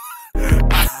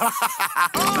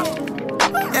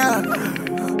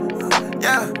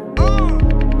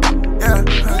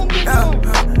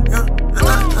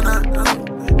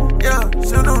 Yeah,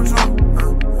 shit don't show.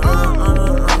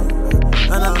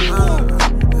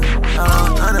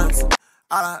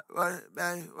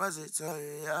 What's it to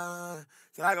you?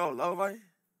 Can I go low, buddy?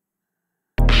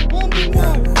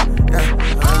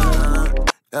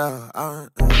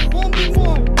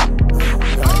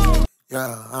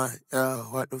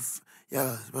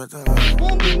 What the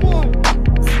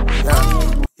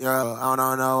I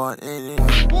don't know what it is.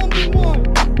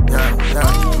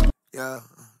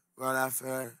 What I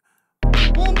feel.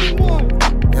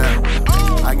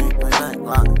 I get green like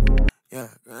rock.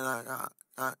 Green like rock.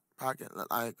 Pocket look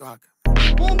like rock.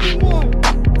 Pockets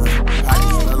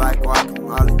look like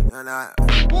guacamole.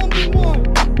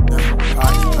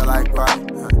 Pockets look like rock.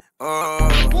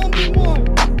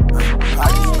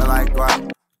 Pockets look like rock.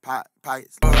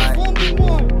 Pockets look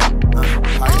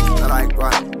like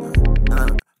rock.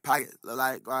 Pockets look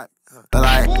like rock.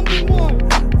 Pockets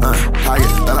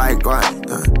look like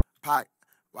rock.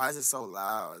 Why is it so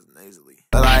loud? It's nasally.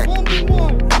 Pockets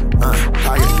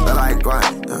look like rock.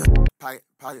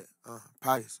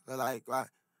 Pockets look like rock.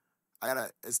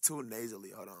 It's too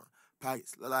nasally. Hold on.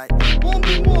 Pockets look like.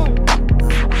 Pockets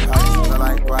look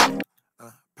like rock.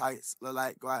 Pockets look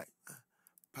like rock.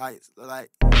 Pockets look like.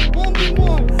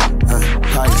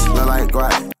 Pockets look like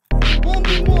rock.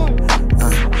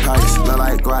 Pockets look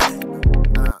like rock.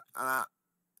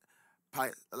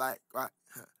 Pockets look like rock.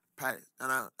 Pockets,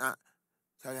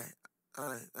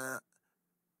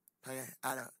 okay,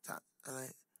 I don't talk.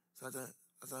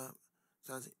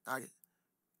 Something, I get.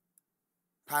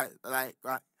 Pockets look like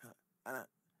rock.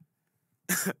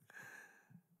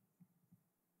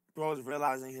 Bro's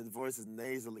realizing his voice is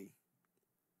nasally.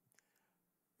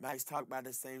 Max talk about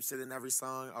the same shit in every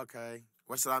song. Okay,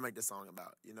 what should I make the song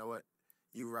about? You know what?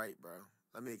 You right, bro.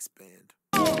 Let me expand.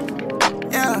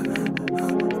 Yeah.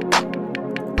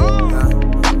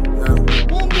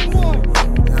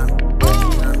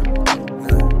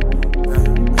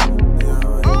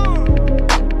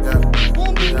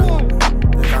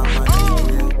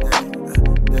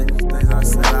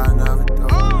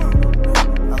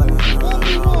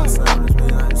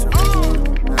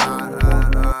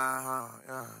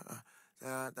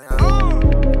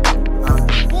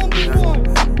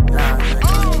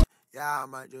 I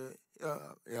might do it.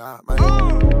 Yeah, I might do it.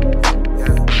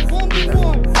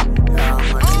 Yeah, I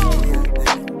might do it.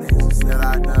 Things that I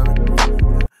never do.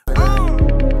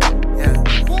 Yeah,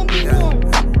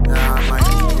 I might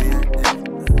do it.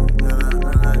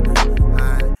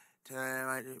 Today I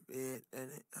might do it.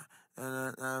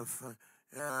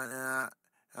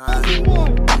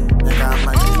 Think I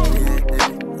might do it.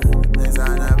 Things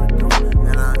I never do.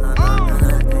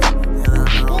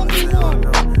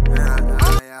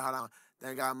 Hold on.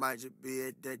 Think I might just be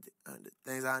addicted to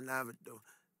things I never do.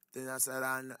 Things I said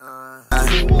I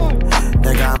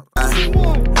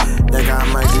think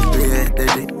I might just be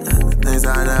addicted to things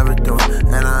I never do.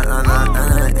 And I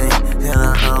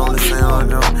only sing on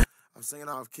do. I'm singing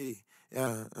off key.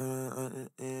 Yeah.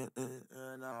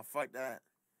 Nah, fuck that.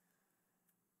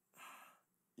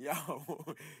 Yo,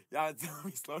 y'all tell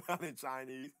me slow down in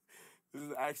Chinese. This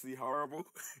is actually horrible.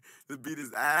 This beat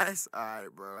is ass. Alright,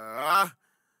 bro.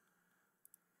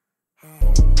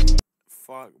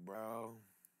 Fuck, bro.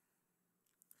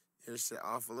 Your shit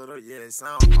off a little. Yeah, it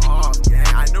sound off. Yeah,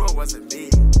 I knew it wasn't me.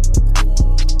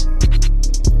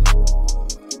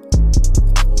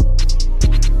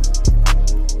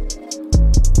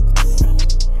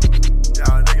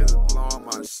 Y'all niggas is blowing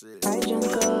my shit.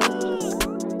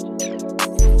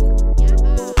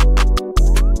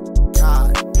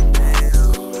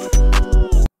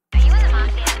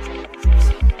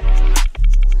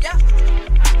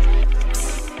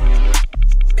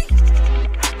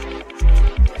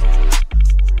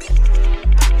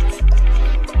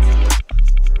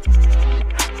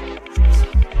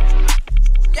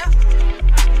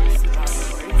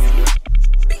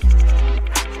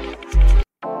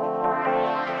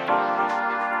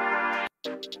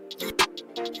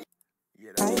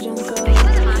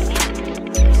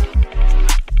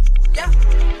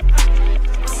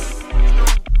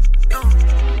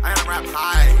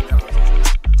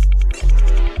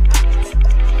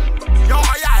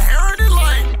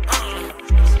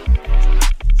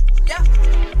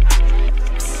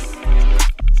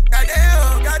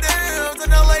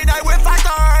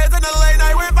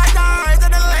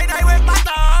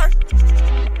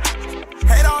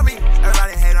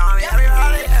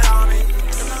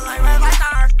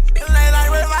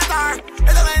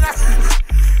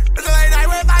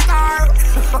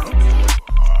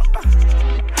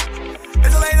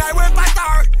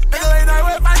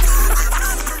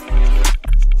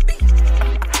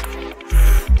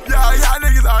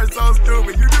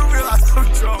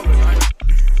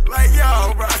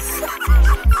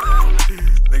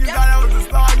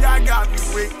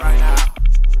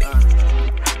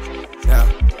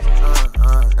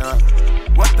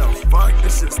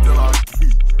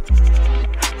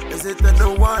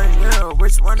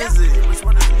 Which one is it? Which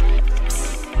one is it?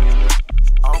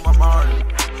 Oh, my Martin.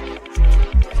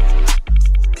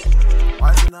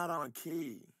 Why is it not on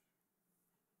key?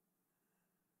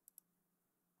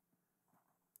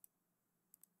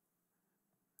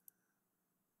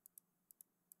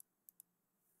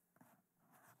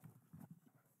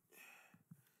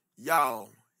 Yo,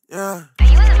 yeah. Are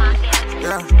you in the mafia?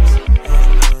 Yeah.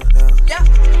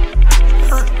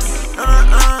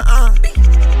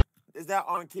 Is that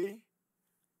on key?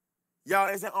 Yo,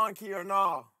 is it on key or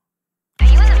no? Are you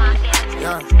in the mafia?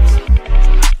 Yeah.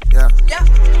 Yeah.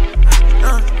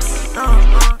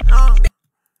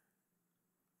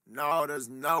 No, there's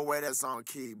no way that's on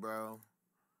key, bro.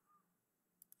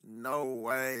 No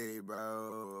way,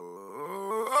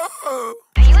 bro. Are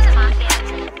you in the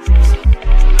mafia?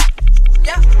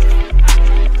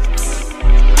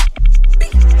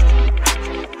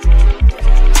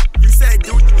 You said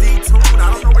do detune.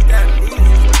 I don't know what that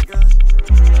means, nigga.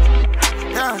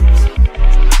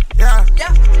 Yeah.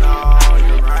 No,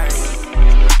 you're right.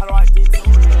 How do I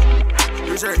detune?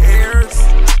 Use your ears.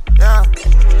 Yeah.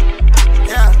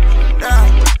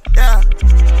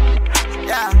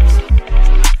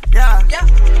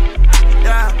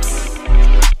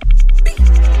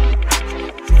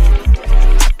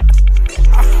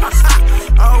 I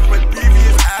hope a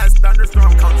devious ass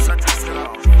thunderstorm comes shut your shit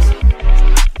off.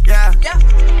 Yeah.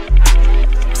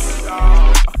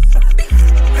 No.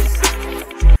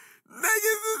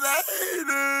 Niggas is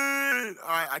hating.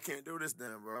 Alright, I can't do this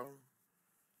then, bro.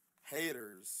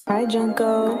 Haters. Hi,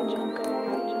 Junko.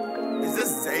 Is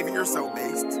this Xavier so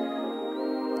based?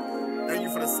 Thank you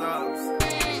for the subs.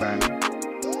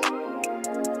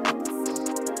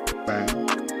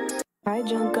 Hi,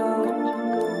 Junko.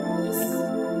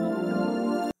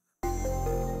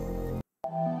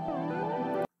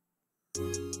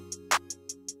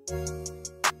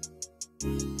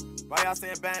 Why y'all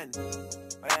saying bang?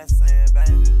 Why y'all saying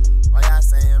bang? Why y'all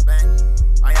saying bang?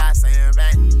 Why y'all saying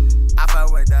bang? I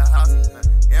fuck with the house,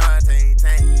 in my team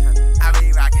tank. I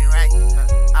be rockin' rank,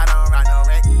 I don't rock no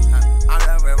rank. I'm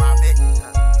done with my bitch,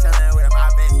 chillin' with my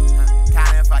bitch.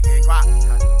 Countin' fucking guap,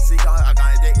 she gon' suck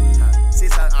on the dick. She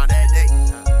suck on that dick.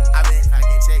 I been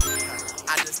fucking chick.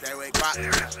 I just stay with guap,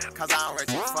 cause I'm rich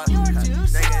as fuck.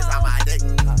 Niggas on my dick,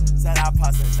 said I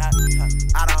puss a nut.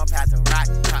 I don't pass the rock,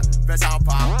 bitch I'm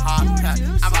pop pop.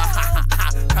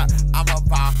 I'm a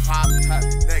pop pop.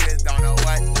 Niggas don't know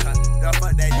what the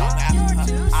fuck they don't have.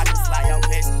 I just like your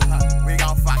bitch. We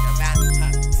gon' fuck a man.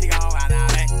 She gon' ride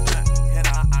out it.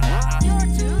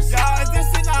 Yo, is this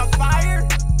shit on fire?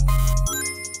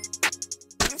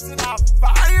 This shit on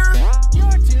fire?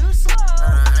 You're too slow.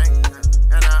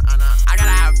 I gotta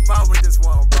have fun with this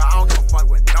one, bro. I don't give a fuck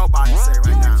what nobody say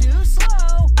right now. You're too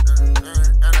slow.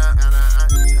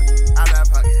 I love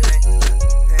fucking it.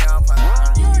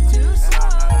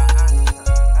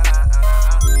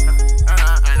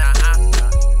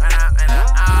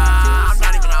 I'm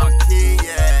not even on key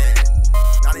yet.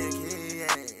 Not even key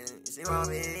yet. She won't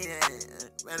be yet.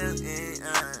 But it's in,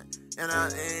 and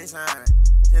I'm inside.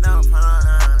 She don't put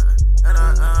on, and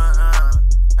I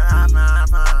find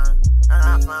fun.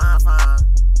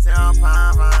 She don't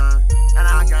find fun. And I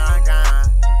gun.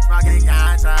 Smoking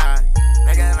ganja.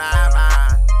 Making vibe.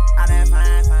 I didn't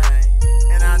find something.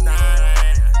 And I'm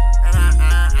dying. And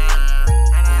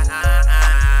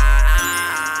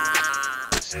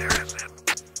You're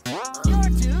too slow. You're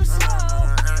too slow.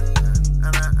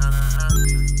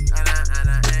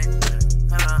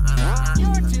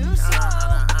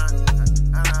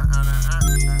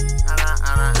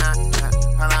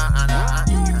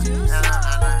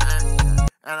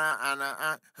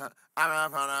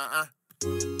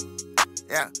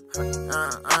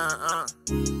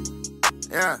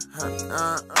 Yeah.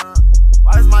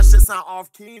 Why does my shit sound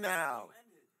off key now?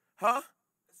 Huh?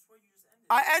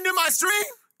 I ended my stream? Yeah,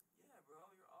 bro,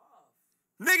 you're off.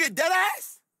 Nigga, dead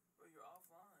ass? Bro, you're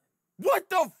offline. What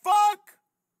the fuck?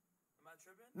 Am I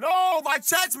tripping? No, my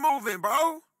chat's moving,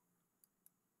 bro.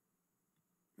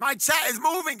 My chat is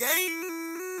moving, gang.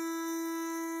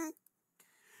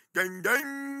 Gang. So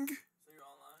you're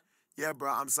online? Yeah,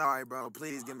 bro, I'm sorry, bro.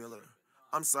 Please give me a little.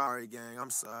 I'm sorry, gang. I'm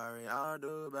sorry. I'll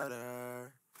do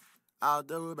better. What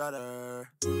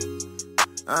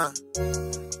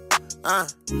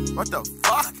the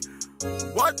fuck?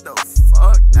 What the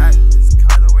fuck? That is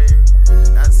kind of weird.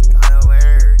 That's kind of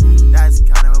weird.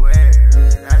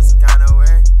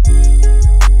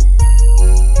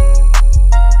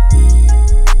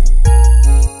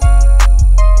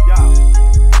 Yo.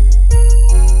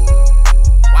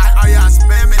 Why are y'all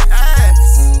spamming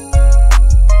Fs?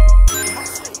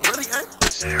 Really,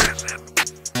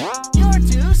 You're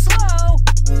too slow.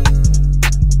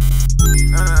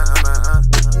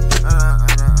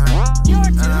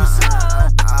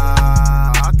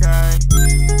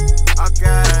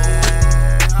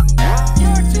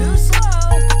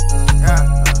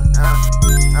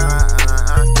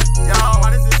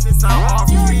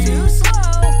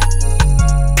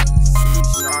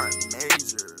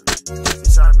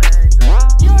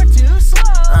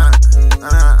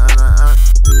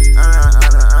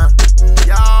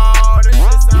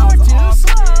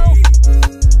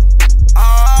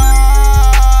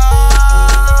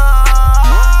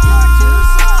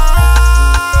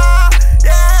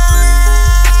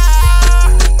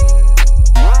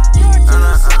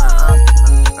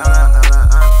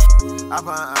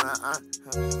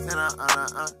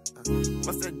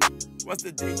 What's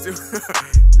the D2?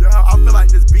 Yo, I feel like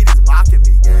this beat is mocking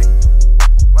me, gang.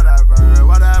 Whatever.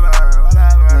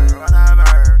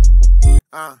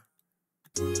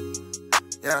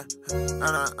 Yeah.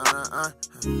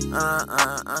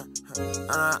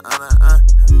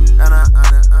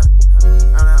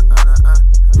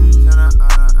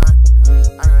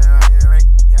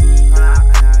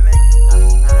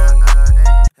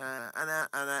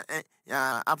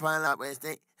 Yeah, I pull up with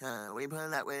stick, we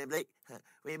pull up with Blake,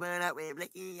 we pull up with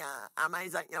Blicky, I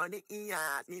might suck your dicky,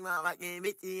 see my fucking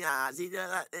Mickey, she just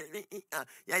like this Mickey,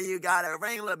 yeah, you got a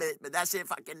ring a little bit, but that shit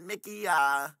fucking Mickey,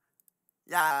 yeah,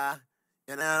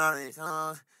 you know all these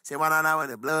songs, she wanna know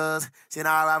with the blues, she know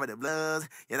I ride with the blues,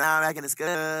 you know I'm back in the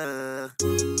school,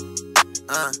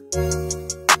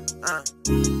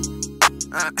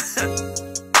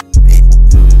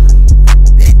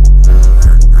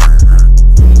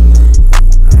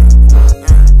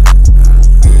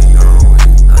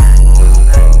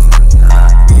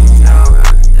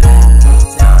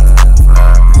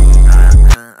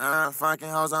 fucking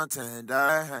hoes on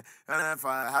Tinder, and if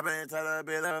I happen to the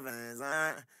bill of fans,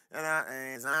 and I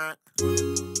ain't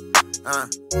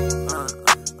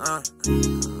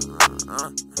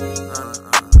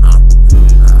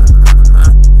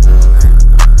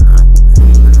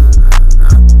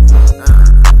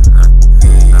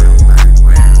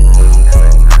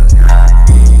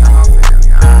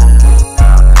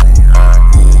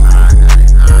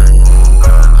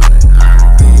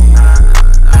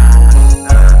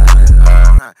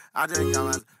I just come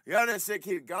out. Yo, this shit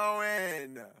keep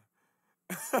going.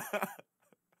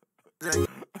 That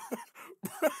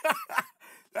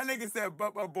nigga said,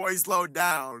 but my boy slow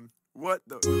down. What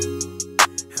the?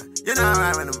 You know I'm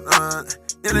right with them,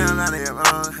 you know I'm not here,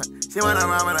 she wanna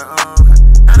ride with her, I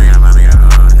think I'm running her,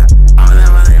 I'm running her,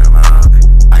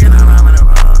 I can ride with her,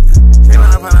 she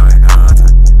wanna put her with her,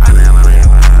 I think I'm running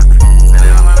her, she think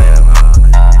I'm running her,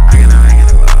 I can ride with her,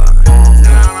 she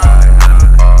wanna ride with her,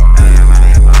 I think I'm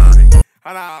running her.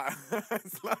 Hold on,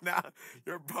 slow down,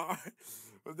 your bar,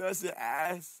 was that shit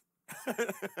ass?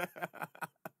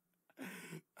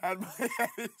 And my head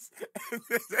is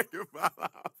you fall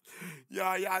off.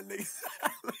 Y'all niggas.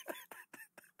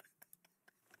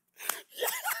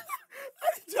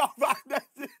 Y'all find that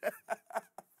shit.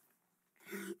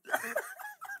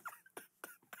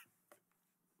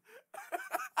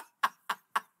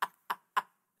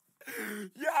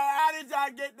 Yo, how did y'all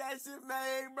get that shit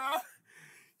made, bro?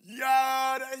 Yo,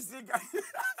 that shit got...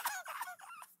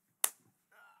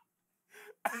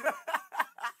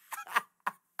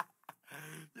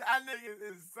 Y'all niggas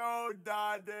is so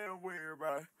goddamn weird,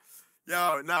 bro.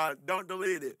 Yo, nah, don't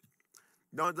delete it.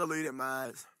 Don't delete it,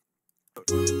 Miles.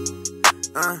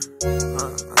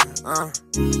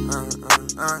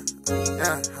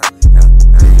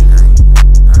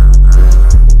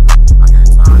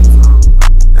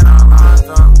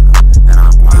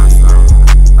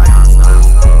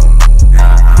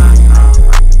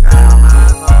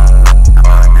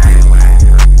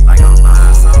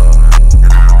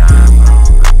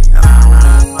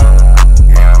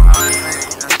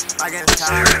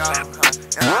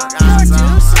 Yeah.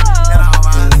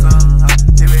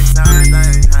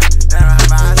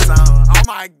 Oh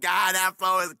my God, that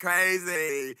flow is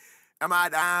crazy. Am I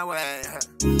down with?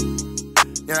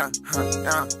 Yeah.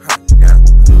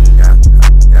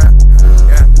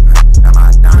 Am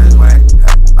I down this way?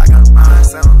 Like I'm on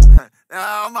some.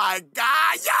 Oh my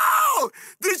God, yo!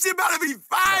 This shit about to be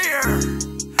fire.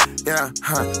 Yeah.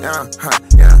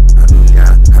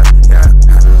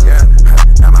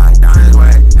 Am I down this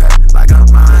way? Like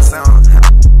I'm on some.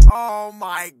 Oh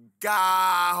my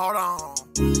God, hold on.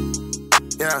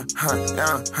 Yeah.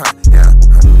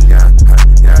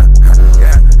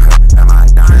 Am I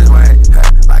down this way?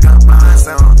 Like I'm on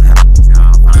some.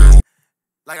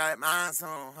 Like I'm on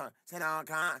some. Sit down,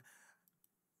 con.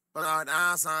 But I'm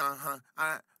down some.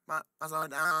 I'm so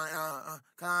down,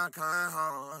 con,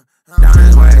 home. Down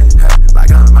this way,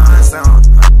 like I'm on some.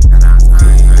 And I'm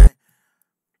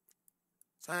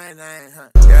same thing,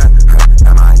 yeah.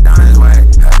 Am I down this way?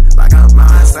 Like I'm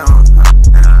on some.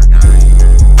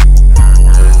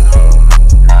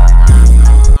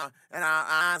 And I'm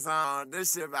on some.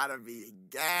 This shit about to be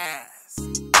gas.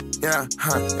 Yeah.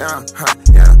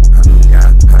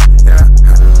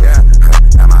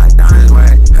 Am I down this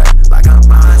way? Like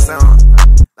I'm on some.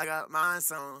 Like I'm on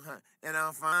some. And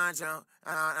I'm fine, Joe.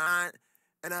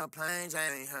 And I'm plain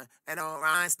Jane. And no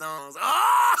rhinestones.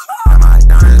 Oh! Am I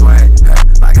down this way?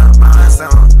 Like I'm on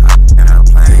some. And I'm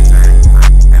plain Jane.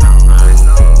 And no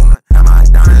rhinestones. Am I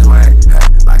down this way?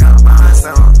 Like I'm on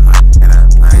some. And I'm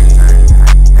plain Jane.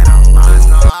 And no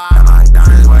rhinestones. Am I down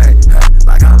this way?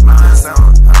 Like I'm on some.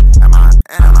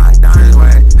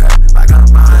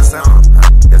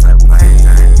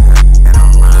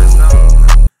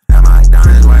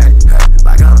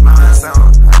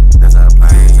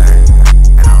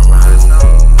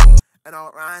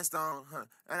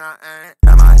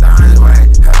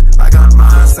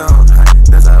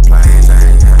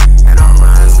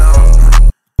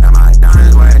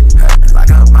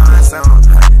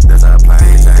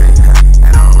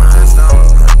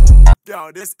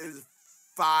 Yo, this is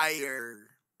fire.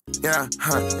 Yeah,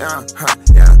 yeah,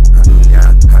 yeah,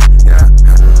 yeah,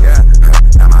 yeah.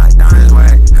 Am I down this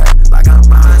way? Like a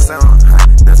milestone.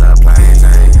 There's a plane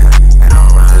thing, and no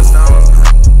rhinestone.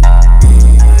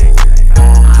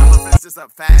 It's just a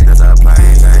fact. There's a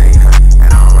plane thing,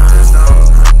 and no rhinestone.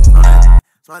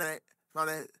 Small that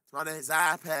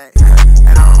Zypack,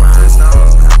 and no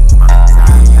rhinestone. Small that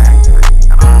Zypack,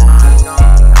 and no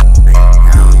rhinestone. Nigga,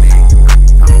 count on me.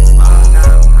 Tell me slow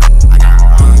down. I got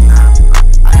hoes now.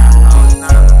 I got hoes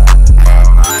now. I got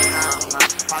hoes now.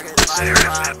 Pocket like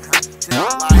rock. Shit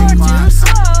like rock.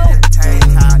 Shit take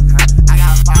cock. I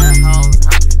got fire hoes.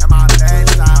 And my bed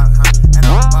stop. And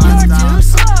no bus stop.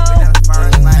 We just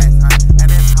first class.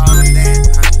 And it's whole dance.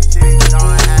 She be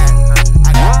throwing ass.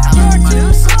 I got hella money.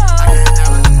 I can't ever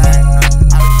pay. I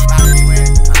be riding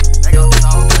with. They go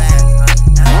so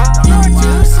fast. And I don't know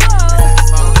why. They slow down.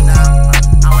 I went hoes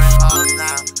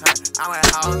now.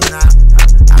 I went hoes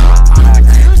now. I don't talk to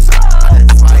them. I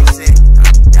just like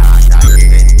shit. Yeah, I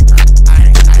got it. I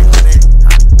ain't nice with it.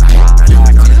 I ain't ready to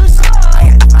go to the shop.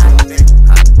 I get fine with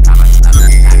it. Got my stuff in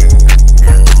it.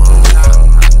 Yeah, move now.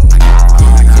 I got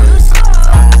flow now. So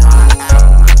I'm trying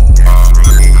out. Yeah,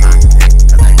 niggas be my dick.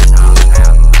 Cause they know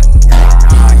now. Yeah, they know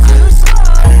now.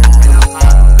 Ain't no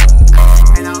problem.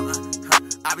 Ain't no,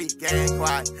 I be getting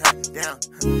quiet. Damn.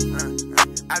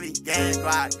 I be getting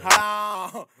quiet.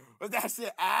 Hold on. Was that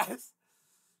shit ass?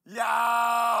 Yo!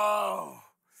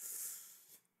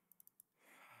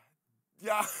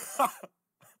 Yo!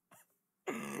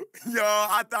 Yo,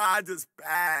 I thought I just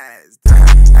passed.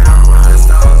 And I'm running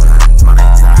stone. Small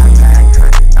that Zypack.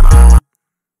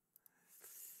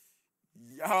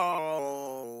 Yo!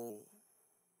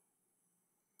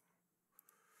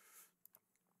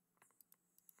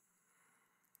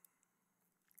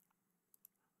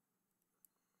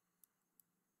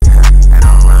 And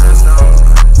I'm running stone.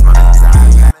 Small that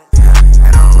Zypack.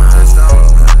 And I'm running stone.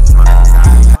 Small that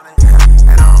Zypack.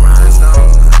 And I'm running stone.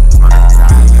 Small that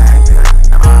Zypack.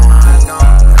 And my mind's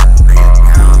gone. Nigga,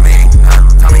 count on me.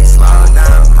 Tell me slow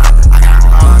down. I got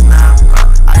hoes now.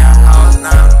 I got hoes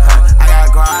now. I got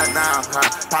guard now.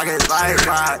 Pockets like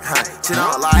rock. She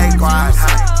don't like guard.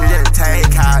 She just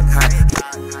take cock.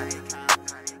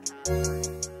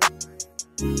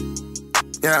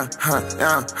 Yeah,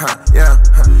 yeah, yeah,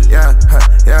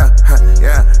 yeah,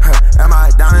 yeah. Am I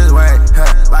down this way?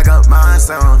 Like a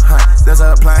milestone. There's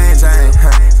a plane chain.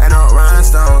 Ain't no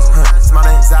rhinestones. Small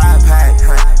that Zypack.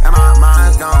 And my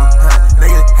mind's gone.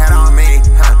 Niggas head on me.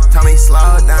 Tell me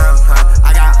slow down.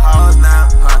 I got hoes now.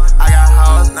 I got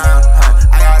hoes now.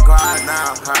 I got guard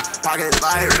now. Pockets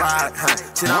like rock.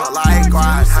 She don't like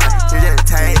guard. She just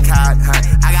take cock.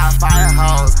 I got fire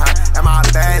hoes. And my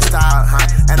bed stop.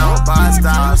 And no bus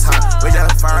stops. We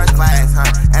just first class.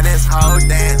 And this whole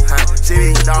dance. She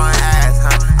be throwing ass.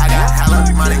 I got hella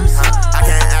money. I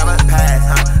can't ever pass.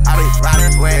 I be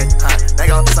riding with. They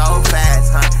go so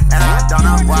fast. And I don't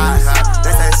know why.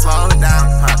 They say slow down.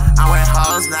 I went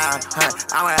hoes now.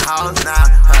 I went hoes now.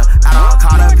 I don't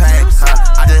call the pay.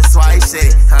 I just swipe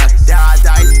shit. Yeah, I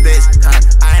dice bitch.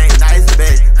 I ain't nice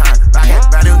bitch. Rockin'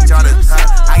 brand new Jordans.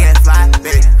 I get fly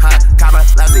bitch. Copper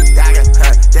Leslie dagger.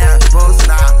 Damn boost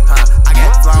now. I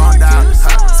get flown down.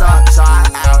 So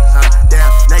shot out.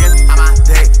 Damn niggas on my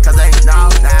dick. Cause they know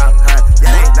now.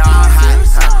 Yeah, they know I'm hot.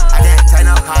 I can't take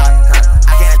no hot.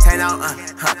 I can't take no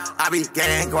I be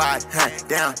getting guac.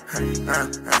 Damn.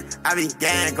 I be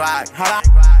getting guac. Hold on.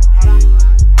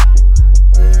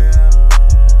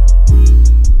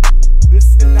 This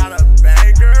is not a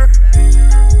banger.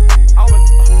 I was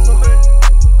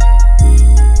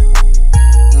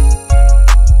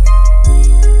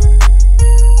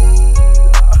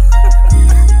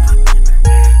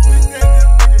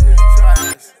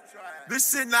This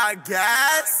shit not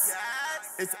gas.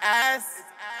 It's ass.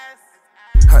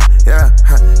 Yeah,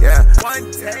 yeah.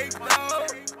 One take though.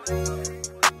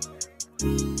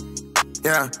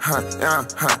 Yeah, yeah,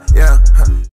 yeah.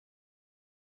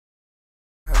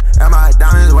 Am I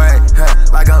down this way?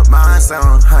 Like a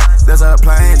milestone. There's a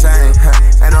plane chain.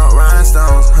 Ain't no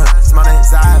rhinestones. Small that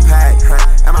Zypack.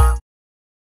 Am I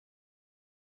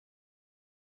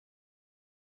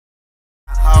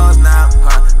hoes now?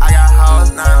 I got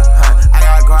hoes now. I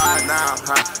got guard now.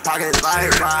 Pockets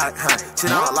like rock. She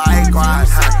don't like guard.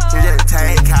 She just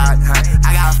take cock.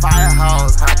 I got fire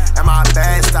hoes. And my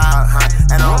bed stop.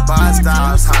 And no bus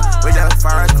stops. We just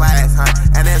first class.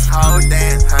 And this whole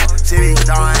dance. She be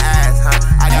throwing ass.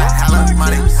 I got hella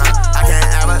money. I can't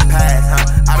ever pass.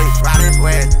 I be riding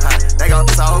with. They go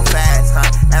so fast.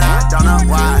 And I don't know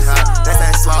why. They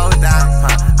say slow down.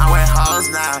 I went hoes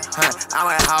now. I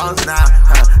went hoes now.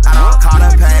 I don't call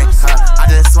the pay. I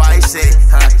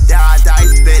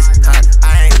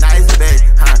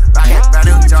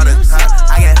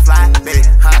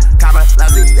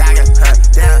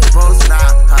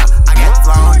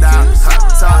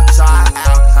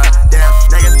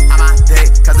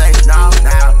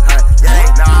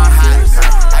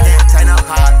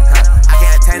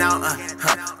down,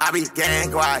 I be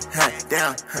gang quiet,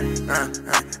 down,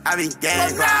 I be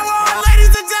gang quiet.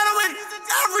 Ladies and gentlemen,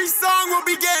 every song will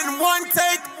be getting one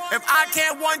take. If I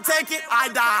can't one take it, I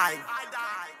die.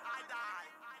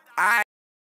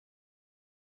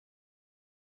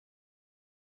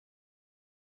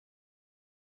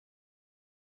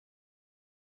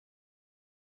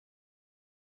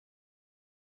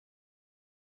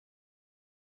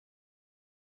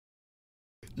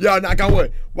 Yo, knock on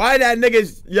wood. Why that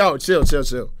nigga? Yo, chill.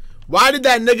 Why did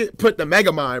that nigga put the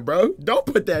Megamind, bro? Don't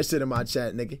put that shit in my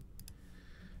chat, nigga.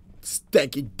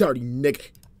 Stanky, dirty nigga.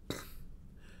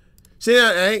 See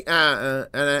that ain't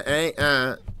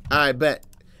Alright, bet.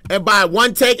 And by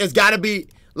one take, it's gotta be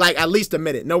like at least a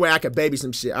minute. No way I could baby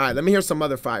some shit. Alright, let me hear some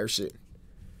other fire shit.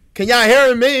 Can y'all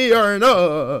hear me or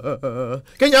no?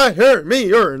 Can y'all hear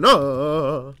me or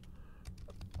no?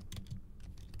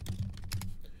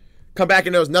 Come back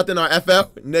and there was nothing on FL.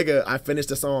 Nigga, I finished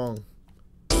the song.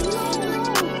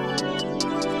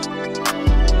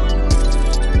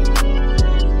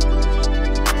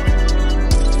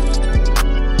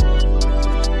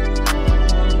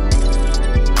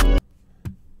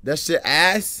 That shit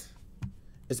ass?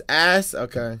 It's ass?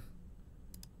 Okay.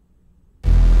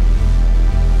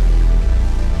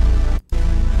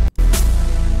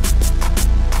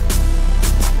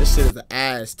 This shit is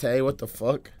ass, Tay. What the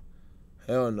fuck?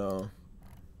 Hell no.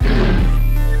 Dante.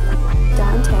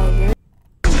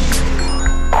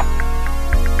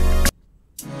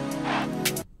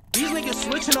 These niggas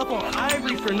switching up on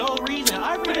Ivory for no reason.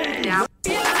 Ivory didn't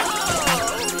do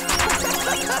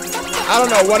I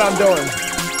don't know what I'm doing.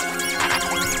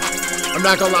 I'm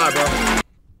not gonna lie, bro.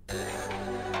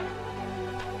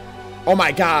 Oh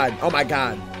my god. Oh my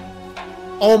god.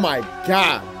 Oh my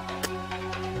god.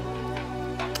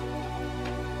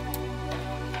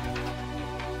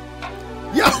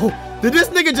 Yo, did this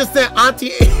nigga just say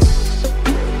Auntie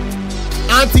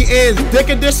Anne's Dick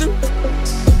Edition?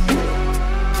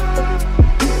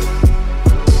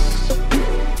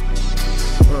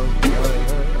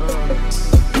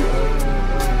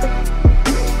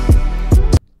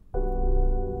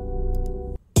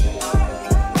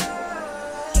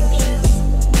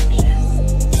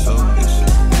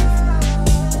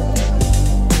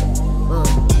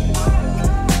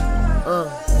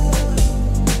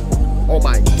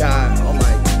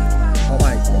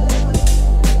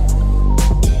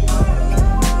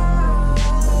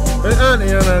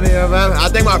 I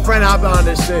think my friend hopped on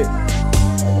this shit. I'm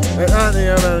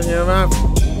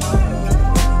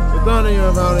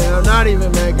not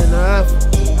even making enough.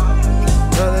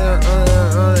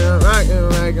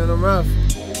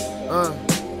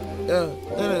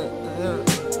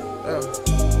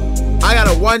 I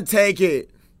gotta one take it.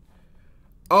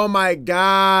 Oh my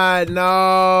god,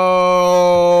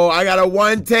 no. I gotta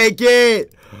one take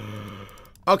it.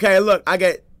 Okay, look, I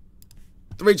get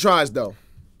 3 tries though.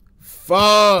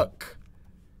 Fuck.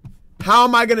 How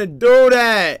am I gonna do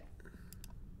that?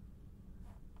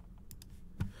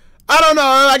 I don't know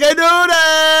if I can do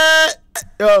that.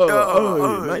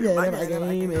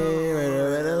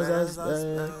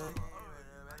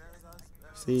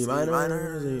 C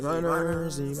minor.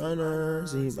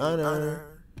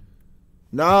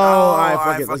 No, alright,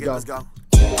 fuck it, let's go.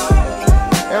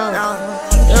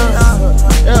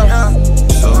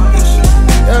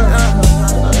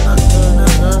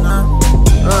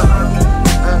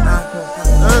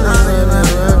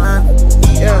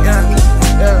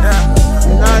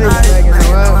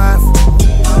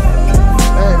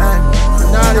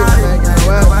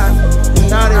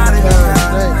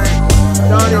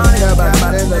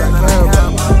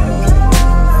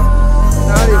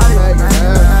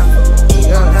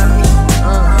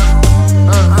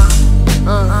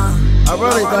 I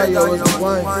really thought you was the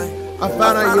one. I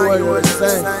found out you were the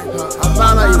same. I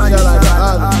found out you feel like the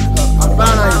other. I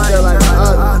found out you feel like the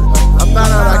other. I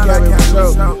found out I can't be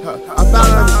true. I found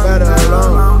out it's better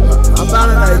alone. I found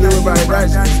out that you were right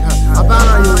next to me. I found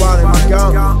out you wanted me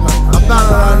gone. I found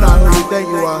out I'm not who you think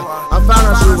you are. I found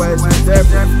out you ways is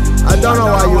different. I don't know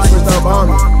why you switched up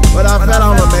on me, but I felt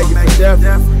I'ma make it be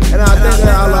different. And I think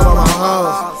that I love all my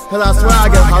hoes, cause I swear I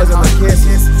get hoes in my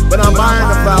kisses. But I'm buying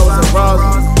the flowers and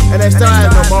roses, and they still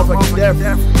ain't no motherfucking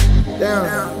different. Damn,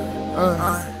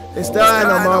 they still ain't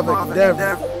no motherfucking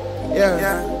different.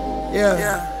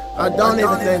 Yeah. I don't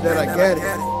even think that I get it.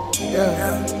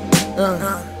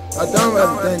 I don't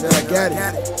really think that I get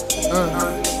it.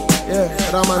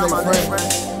 But I'm my nigga friend.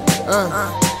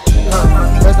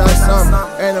 That's not something.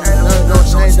 Ain't nothing gonna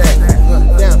change that.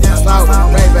 Damn, I slide with the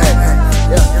rain back.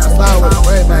 I slide with the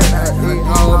rain back.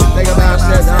 Think about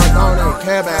shit that I don't even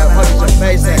care about. Fuck is your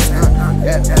face at?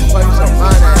 Fuck is your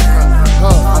mind at?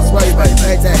 I swear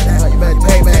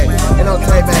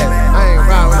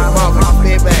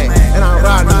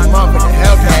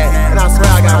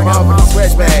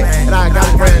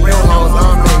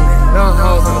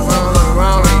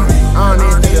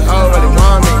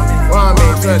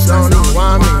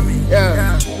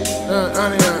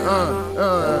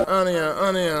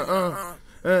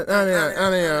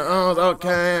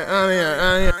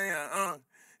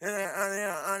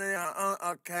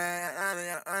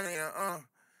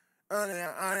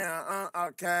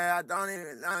Okay, I don't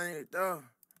even do.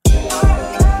 You're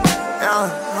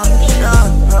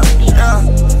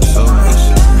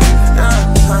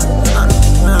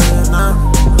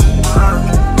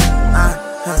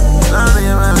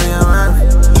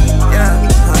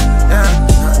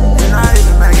not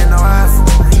even making no effort.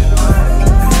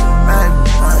 Baby,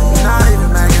 you're not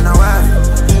even making no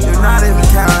effort. You're not even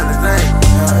caring the thing.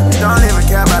 You don't even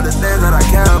care about the things that I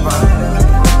care about.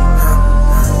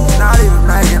 You're not even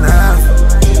making the effort.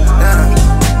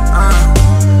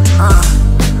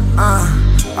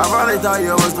 I really thought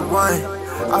you was the one.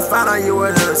 I found out you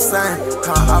wasn't the same.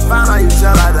 I found out you just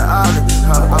like the other.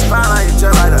 I found out you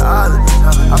just like the other.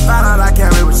 I found out I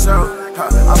can't live with you.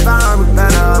 I found out we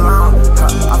better alone.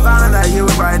 I found out that you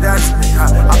were right there to me.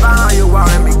 I found out you won't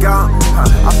let me go.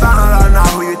 I found out I'm not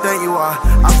who you think you are.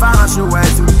 I found out you way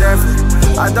too different.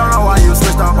 I don't know why you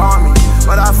switched up on me,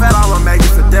 but I felt I would make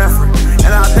it for different. And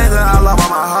I think that I love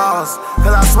all my hoes, cause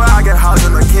I swear I get hugs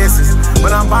and the kisses. But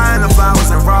I'm buying the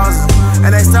flowers and roses, and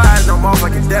they still had no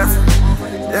motherfucking different.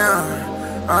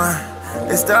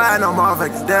 They still had no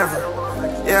motherfucking different.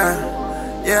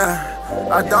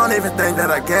 I don't even think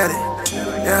that I get it.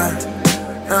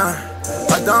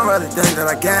 I don't really think that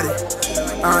I get it.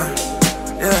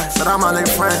 Shout out my nigga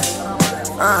friend.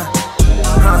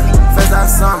 Face that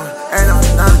summer, ain't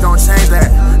nothing gonna change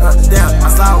that. Damn, I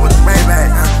slide with the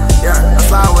Maybach. I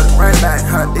slide with the Maybach.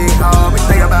 These hoes be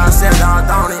thinking about shit that I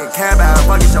don't even care about.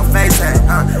 Fuck is your face at?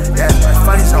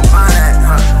 Fuck is your mind at?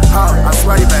 I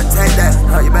swear you better take that.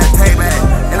 You better take back.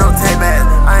 It don't take back.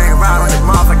 I ain't riding with this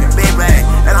motherfucking big bag,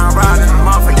 and I'm riding in a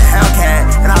motherfucking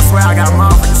Hellcat. And I swear I got a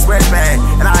motherfucking switchback,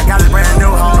 and I got this brand new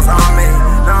hoes on me.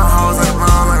 No hoes in the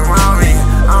mall around me.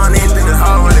 I don't even think this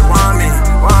hoe really want me.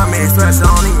 Swear she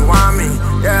don't even want me.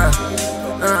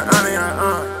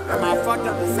 Am I fucked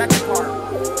up the second part?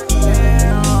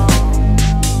 Damn.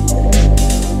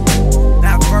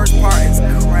 That first part is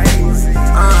crazy.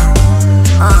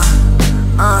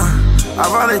 I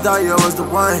really thought you was the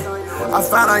one. I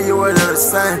found out you were the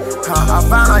same. I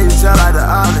found out you just like the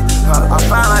other. I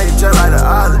found out you just like the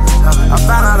other. I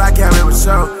found out I can't live with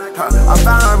you. I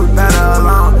found out we better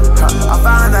alone. I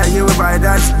found out that you were right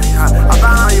there to me. I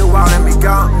found out you won't let me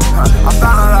go. I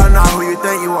found out I'm not who you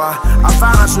think you are. I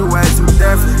found out you way too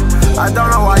different. I don't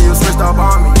know why you switched up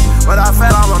on me, but I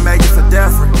felt I would make it for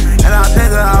different. And I think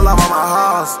that I love all my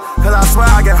hoes, cause I swear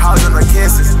I get hugs and the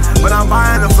kisses. But I'm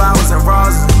buying the flowers and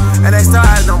roses, and they still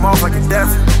had no motherfucking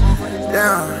different.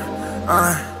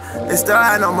 They still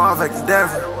had no motherfucking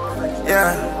different.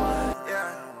 Damn.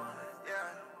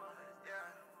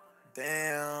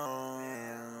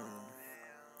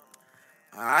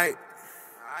 Alright.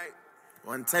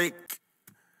 One take.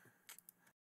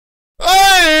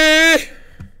 Hey!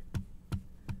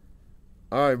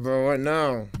 Alright, bro, what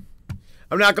now?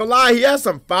 I'm not gonna lie, he has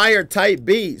some fire type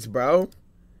beats, bro.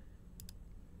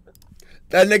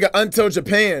 That nigga Until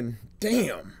Japan.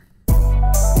 Damn.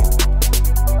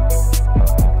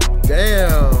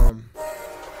 Damn.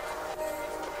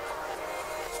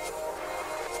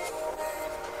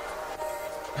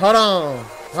 Hold on.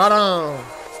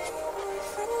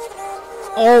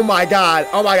 Oh my god,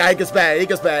 he gets bad,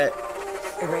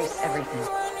 Erase everything.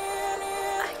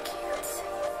 I can't see.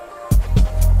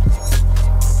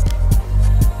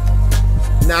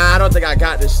 Nah, I don't think I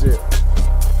got this shit.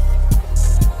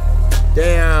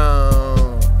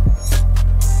 Damn.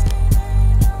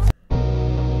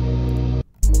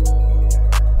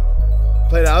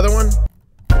 Play the other one.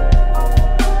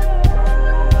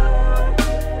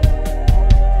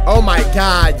 Oh my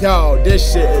god, yo, this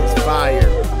shit is fire.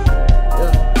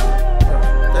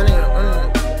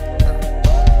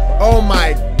 Oh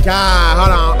my god,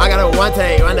 hold on. I got a one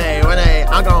take.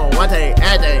 I'm going one take,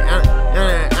 every day.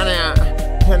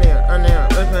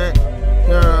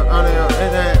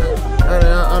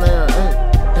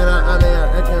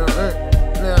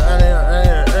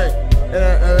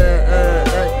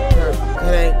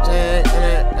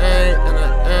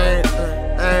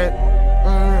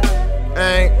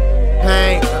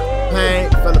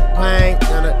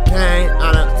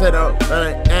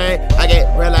 I get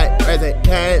real like crazy,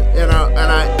 you know,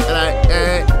 and I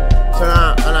so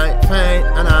now I like pain,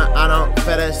 and I don't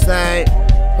feel the same.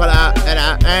 Pull out and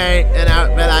I ain't, and I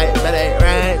feel like Billy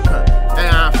Ray, and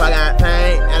I fucking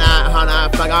pain, and I hold on,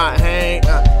 fuck on hate,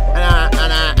 and I ain't,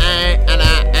 and I ain't, and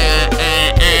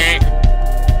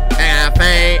I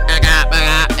pain, I got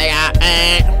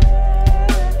ain't,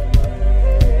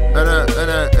 and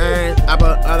I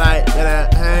put a light in a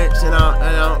hand, you know,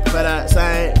 and I don't feel the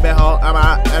same. Behold, am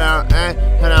I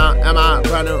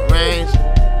brand new range?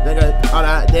 Nigga, all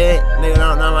I did, nigga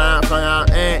don't know where I'm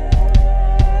fucking ain't.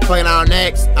 fucking on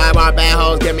next. I want bad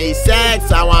hoes give me sex.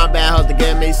 I want bad hoes to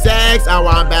give me sex. I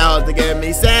want bad hoes to give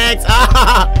me sex.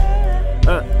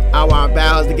 I want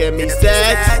bad hoes to give me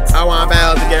sex. I want bad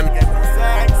hoes to give me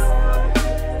sex.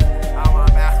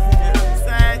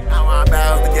 I want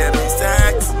bad hoes to give me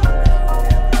sex.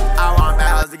 I want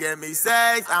bad hoes to give me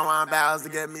sex. I want bad hoes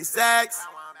to give me sex.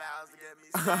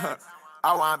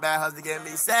 I want bad hoes to give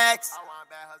me sex. I want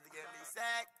bad hoes to give me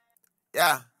sex.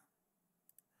 Yeah.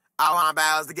 I want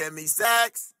bad hoes to give me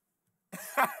sex.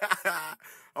 I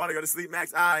want to go to sleep,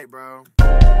 Max. All right, bro. Yeah.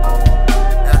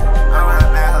 I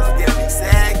want bad hoes to give me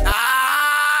sex.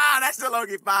 Ah, that still don't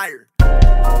get fired. I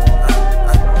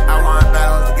want bad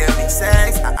hoes to give me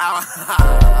sex.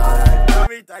 Let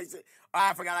me tell you shit. Oh,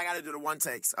 I forgot I got to do the one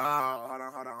takes. Oh, hold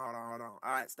on. All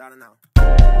right, starting now. I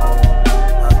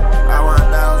want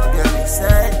bad hoes to give me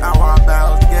sex. I want bad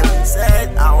hoes to give me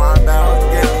sex. I want bad hoes to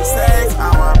give me sex.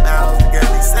 I want bad hoes to give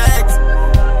me sex.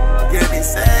 Give me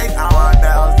sex. I want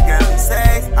bad hoes to give me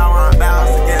sex. I want bad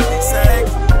hoes to give me sex.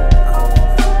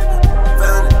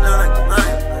 Feeling it like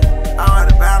I want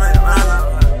to balance it like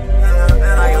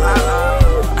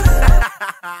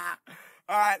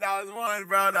All right, that was one,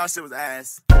 bro. That shit was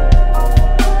ass.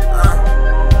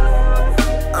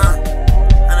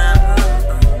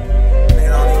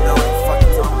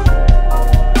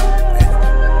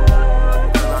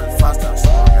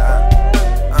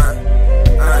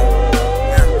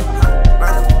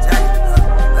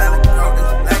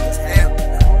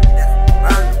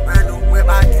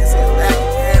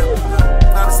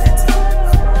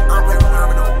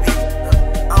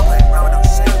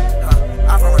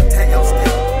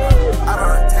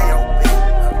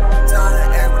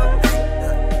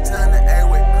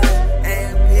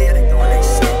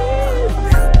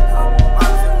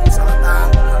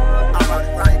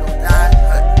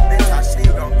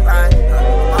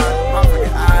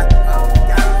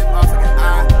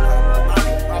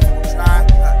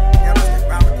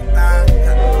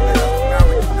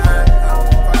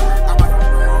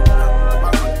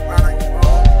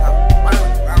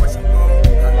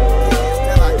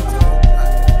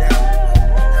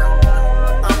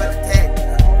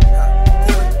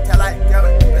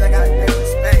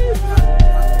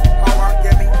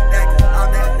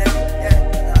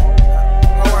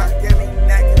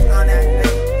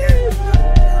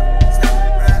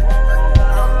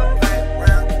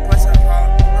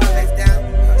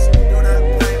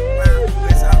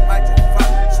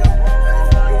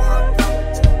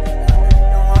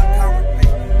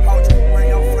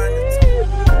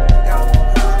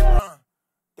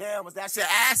 Was that shit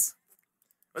ass?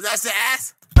 Was that shit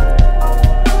ass?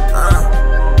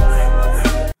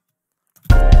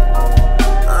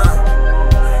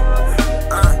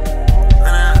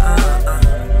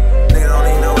 Nigga don't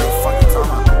even know what he fucking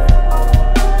talking about.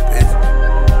 Bitch.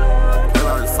 Play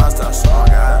about this fast style shit,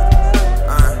 God.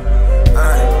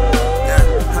 Yeah.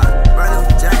 Brand new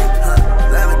jacket.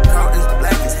 Leather coat is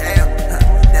black as hell.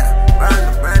 Yeah.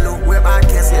 Brand new whip, I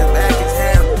can't see his back as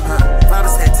hell.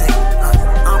 5% team.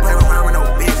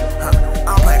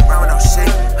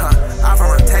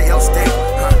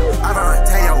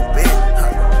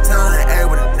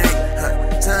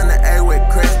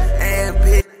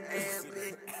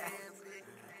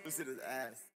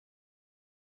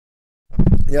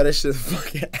 Yeah, this shit's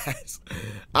fucking ass.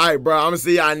 Alright, bro. I'm gonna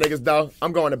see y'all niggas though.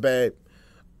 I'm going to bed.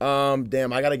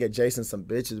 Damn, I gotta get Jason some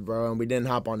bitches, bro. And we didn't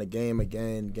hop on the game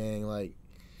again, gang. Like,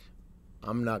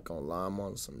 I'm not gonna lie, I'm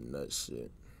on some nut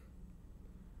shit.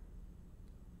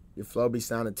 Your flow be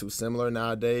sounding too similar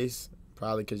nowadays.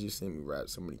 Probably because you seen me rap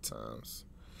so many times.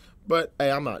 But,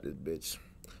 hey, I'm out this bitch.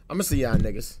 I'm gonna see y'all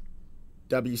niggas.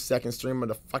 W second stream of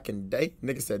the fucking day.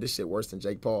 Nigga said this shit worse than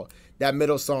Jake Paul. That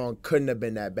middle song couldn't have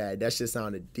been that bad. That shit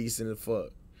sounded decent as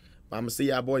fuck. But I'm gonna see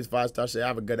y'all boys 5-star shit.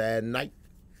 Have a good ass night.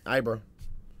 All right, bro.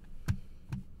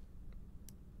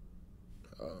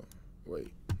 Wait.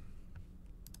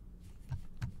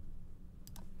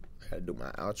 I gotta do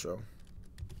my outro.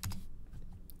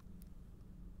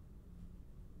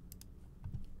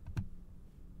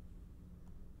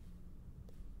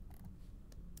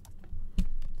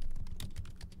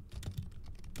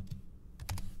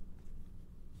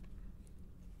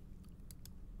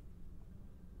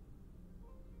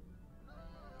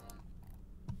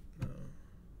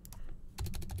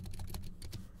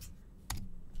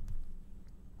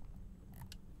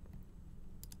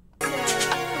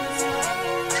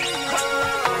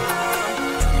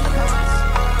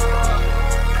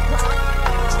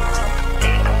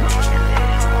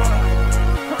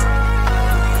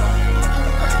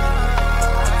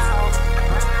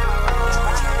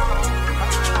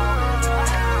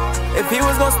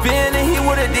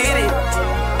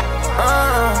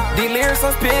 These lyrics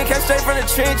I'm spitting came straight from the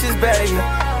trenches, baby.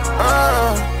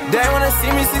 They wanna see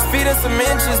me 6 feet and some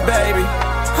inches, baby.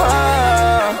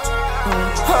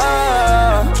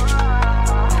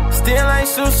 Still ain't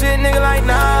shoot shit, nigga, like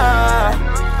nah.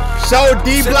 Show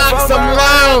D-Block some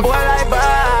love. Boy, like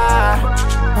bye.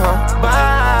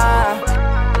 Bye.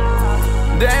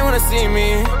 They wanna see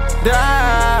me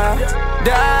die,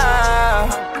 die.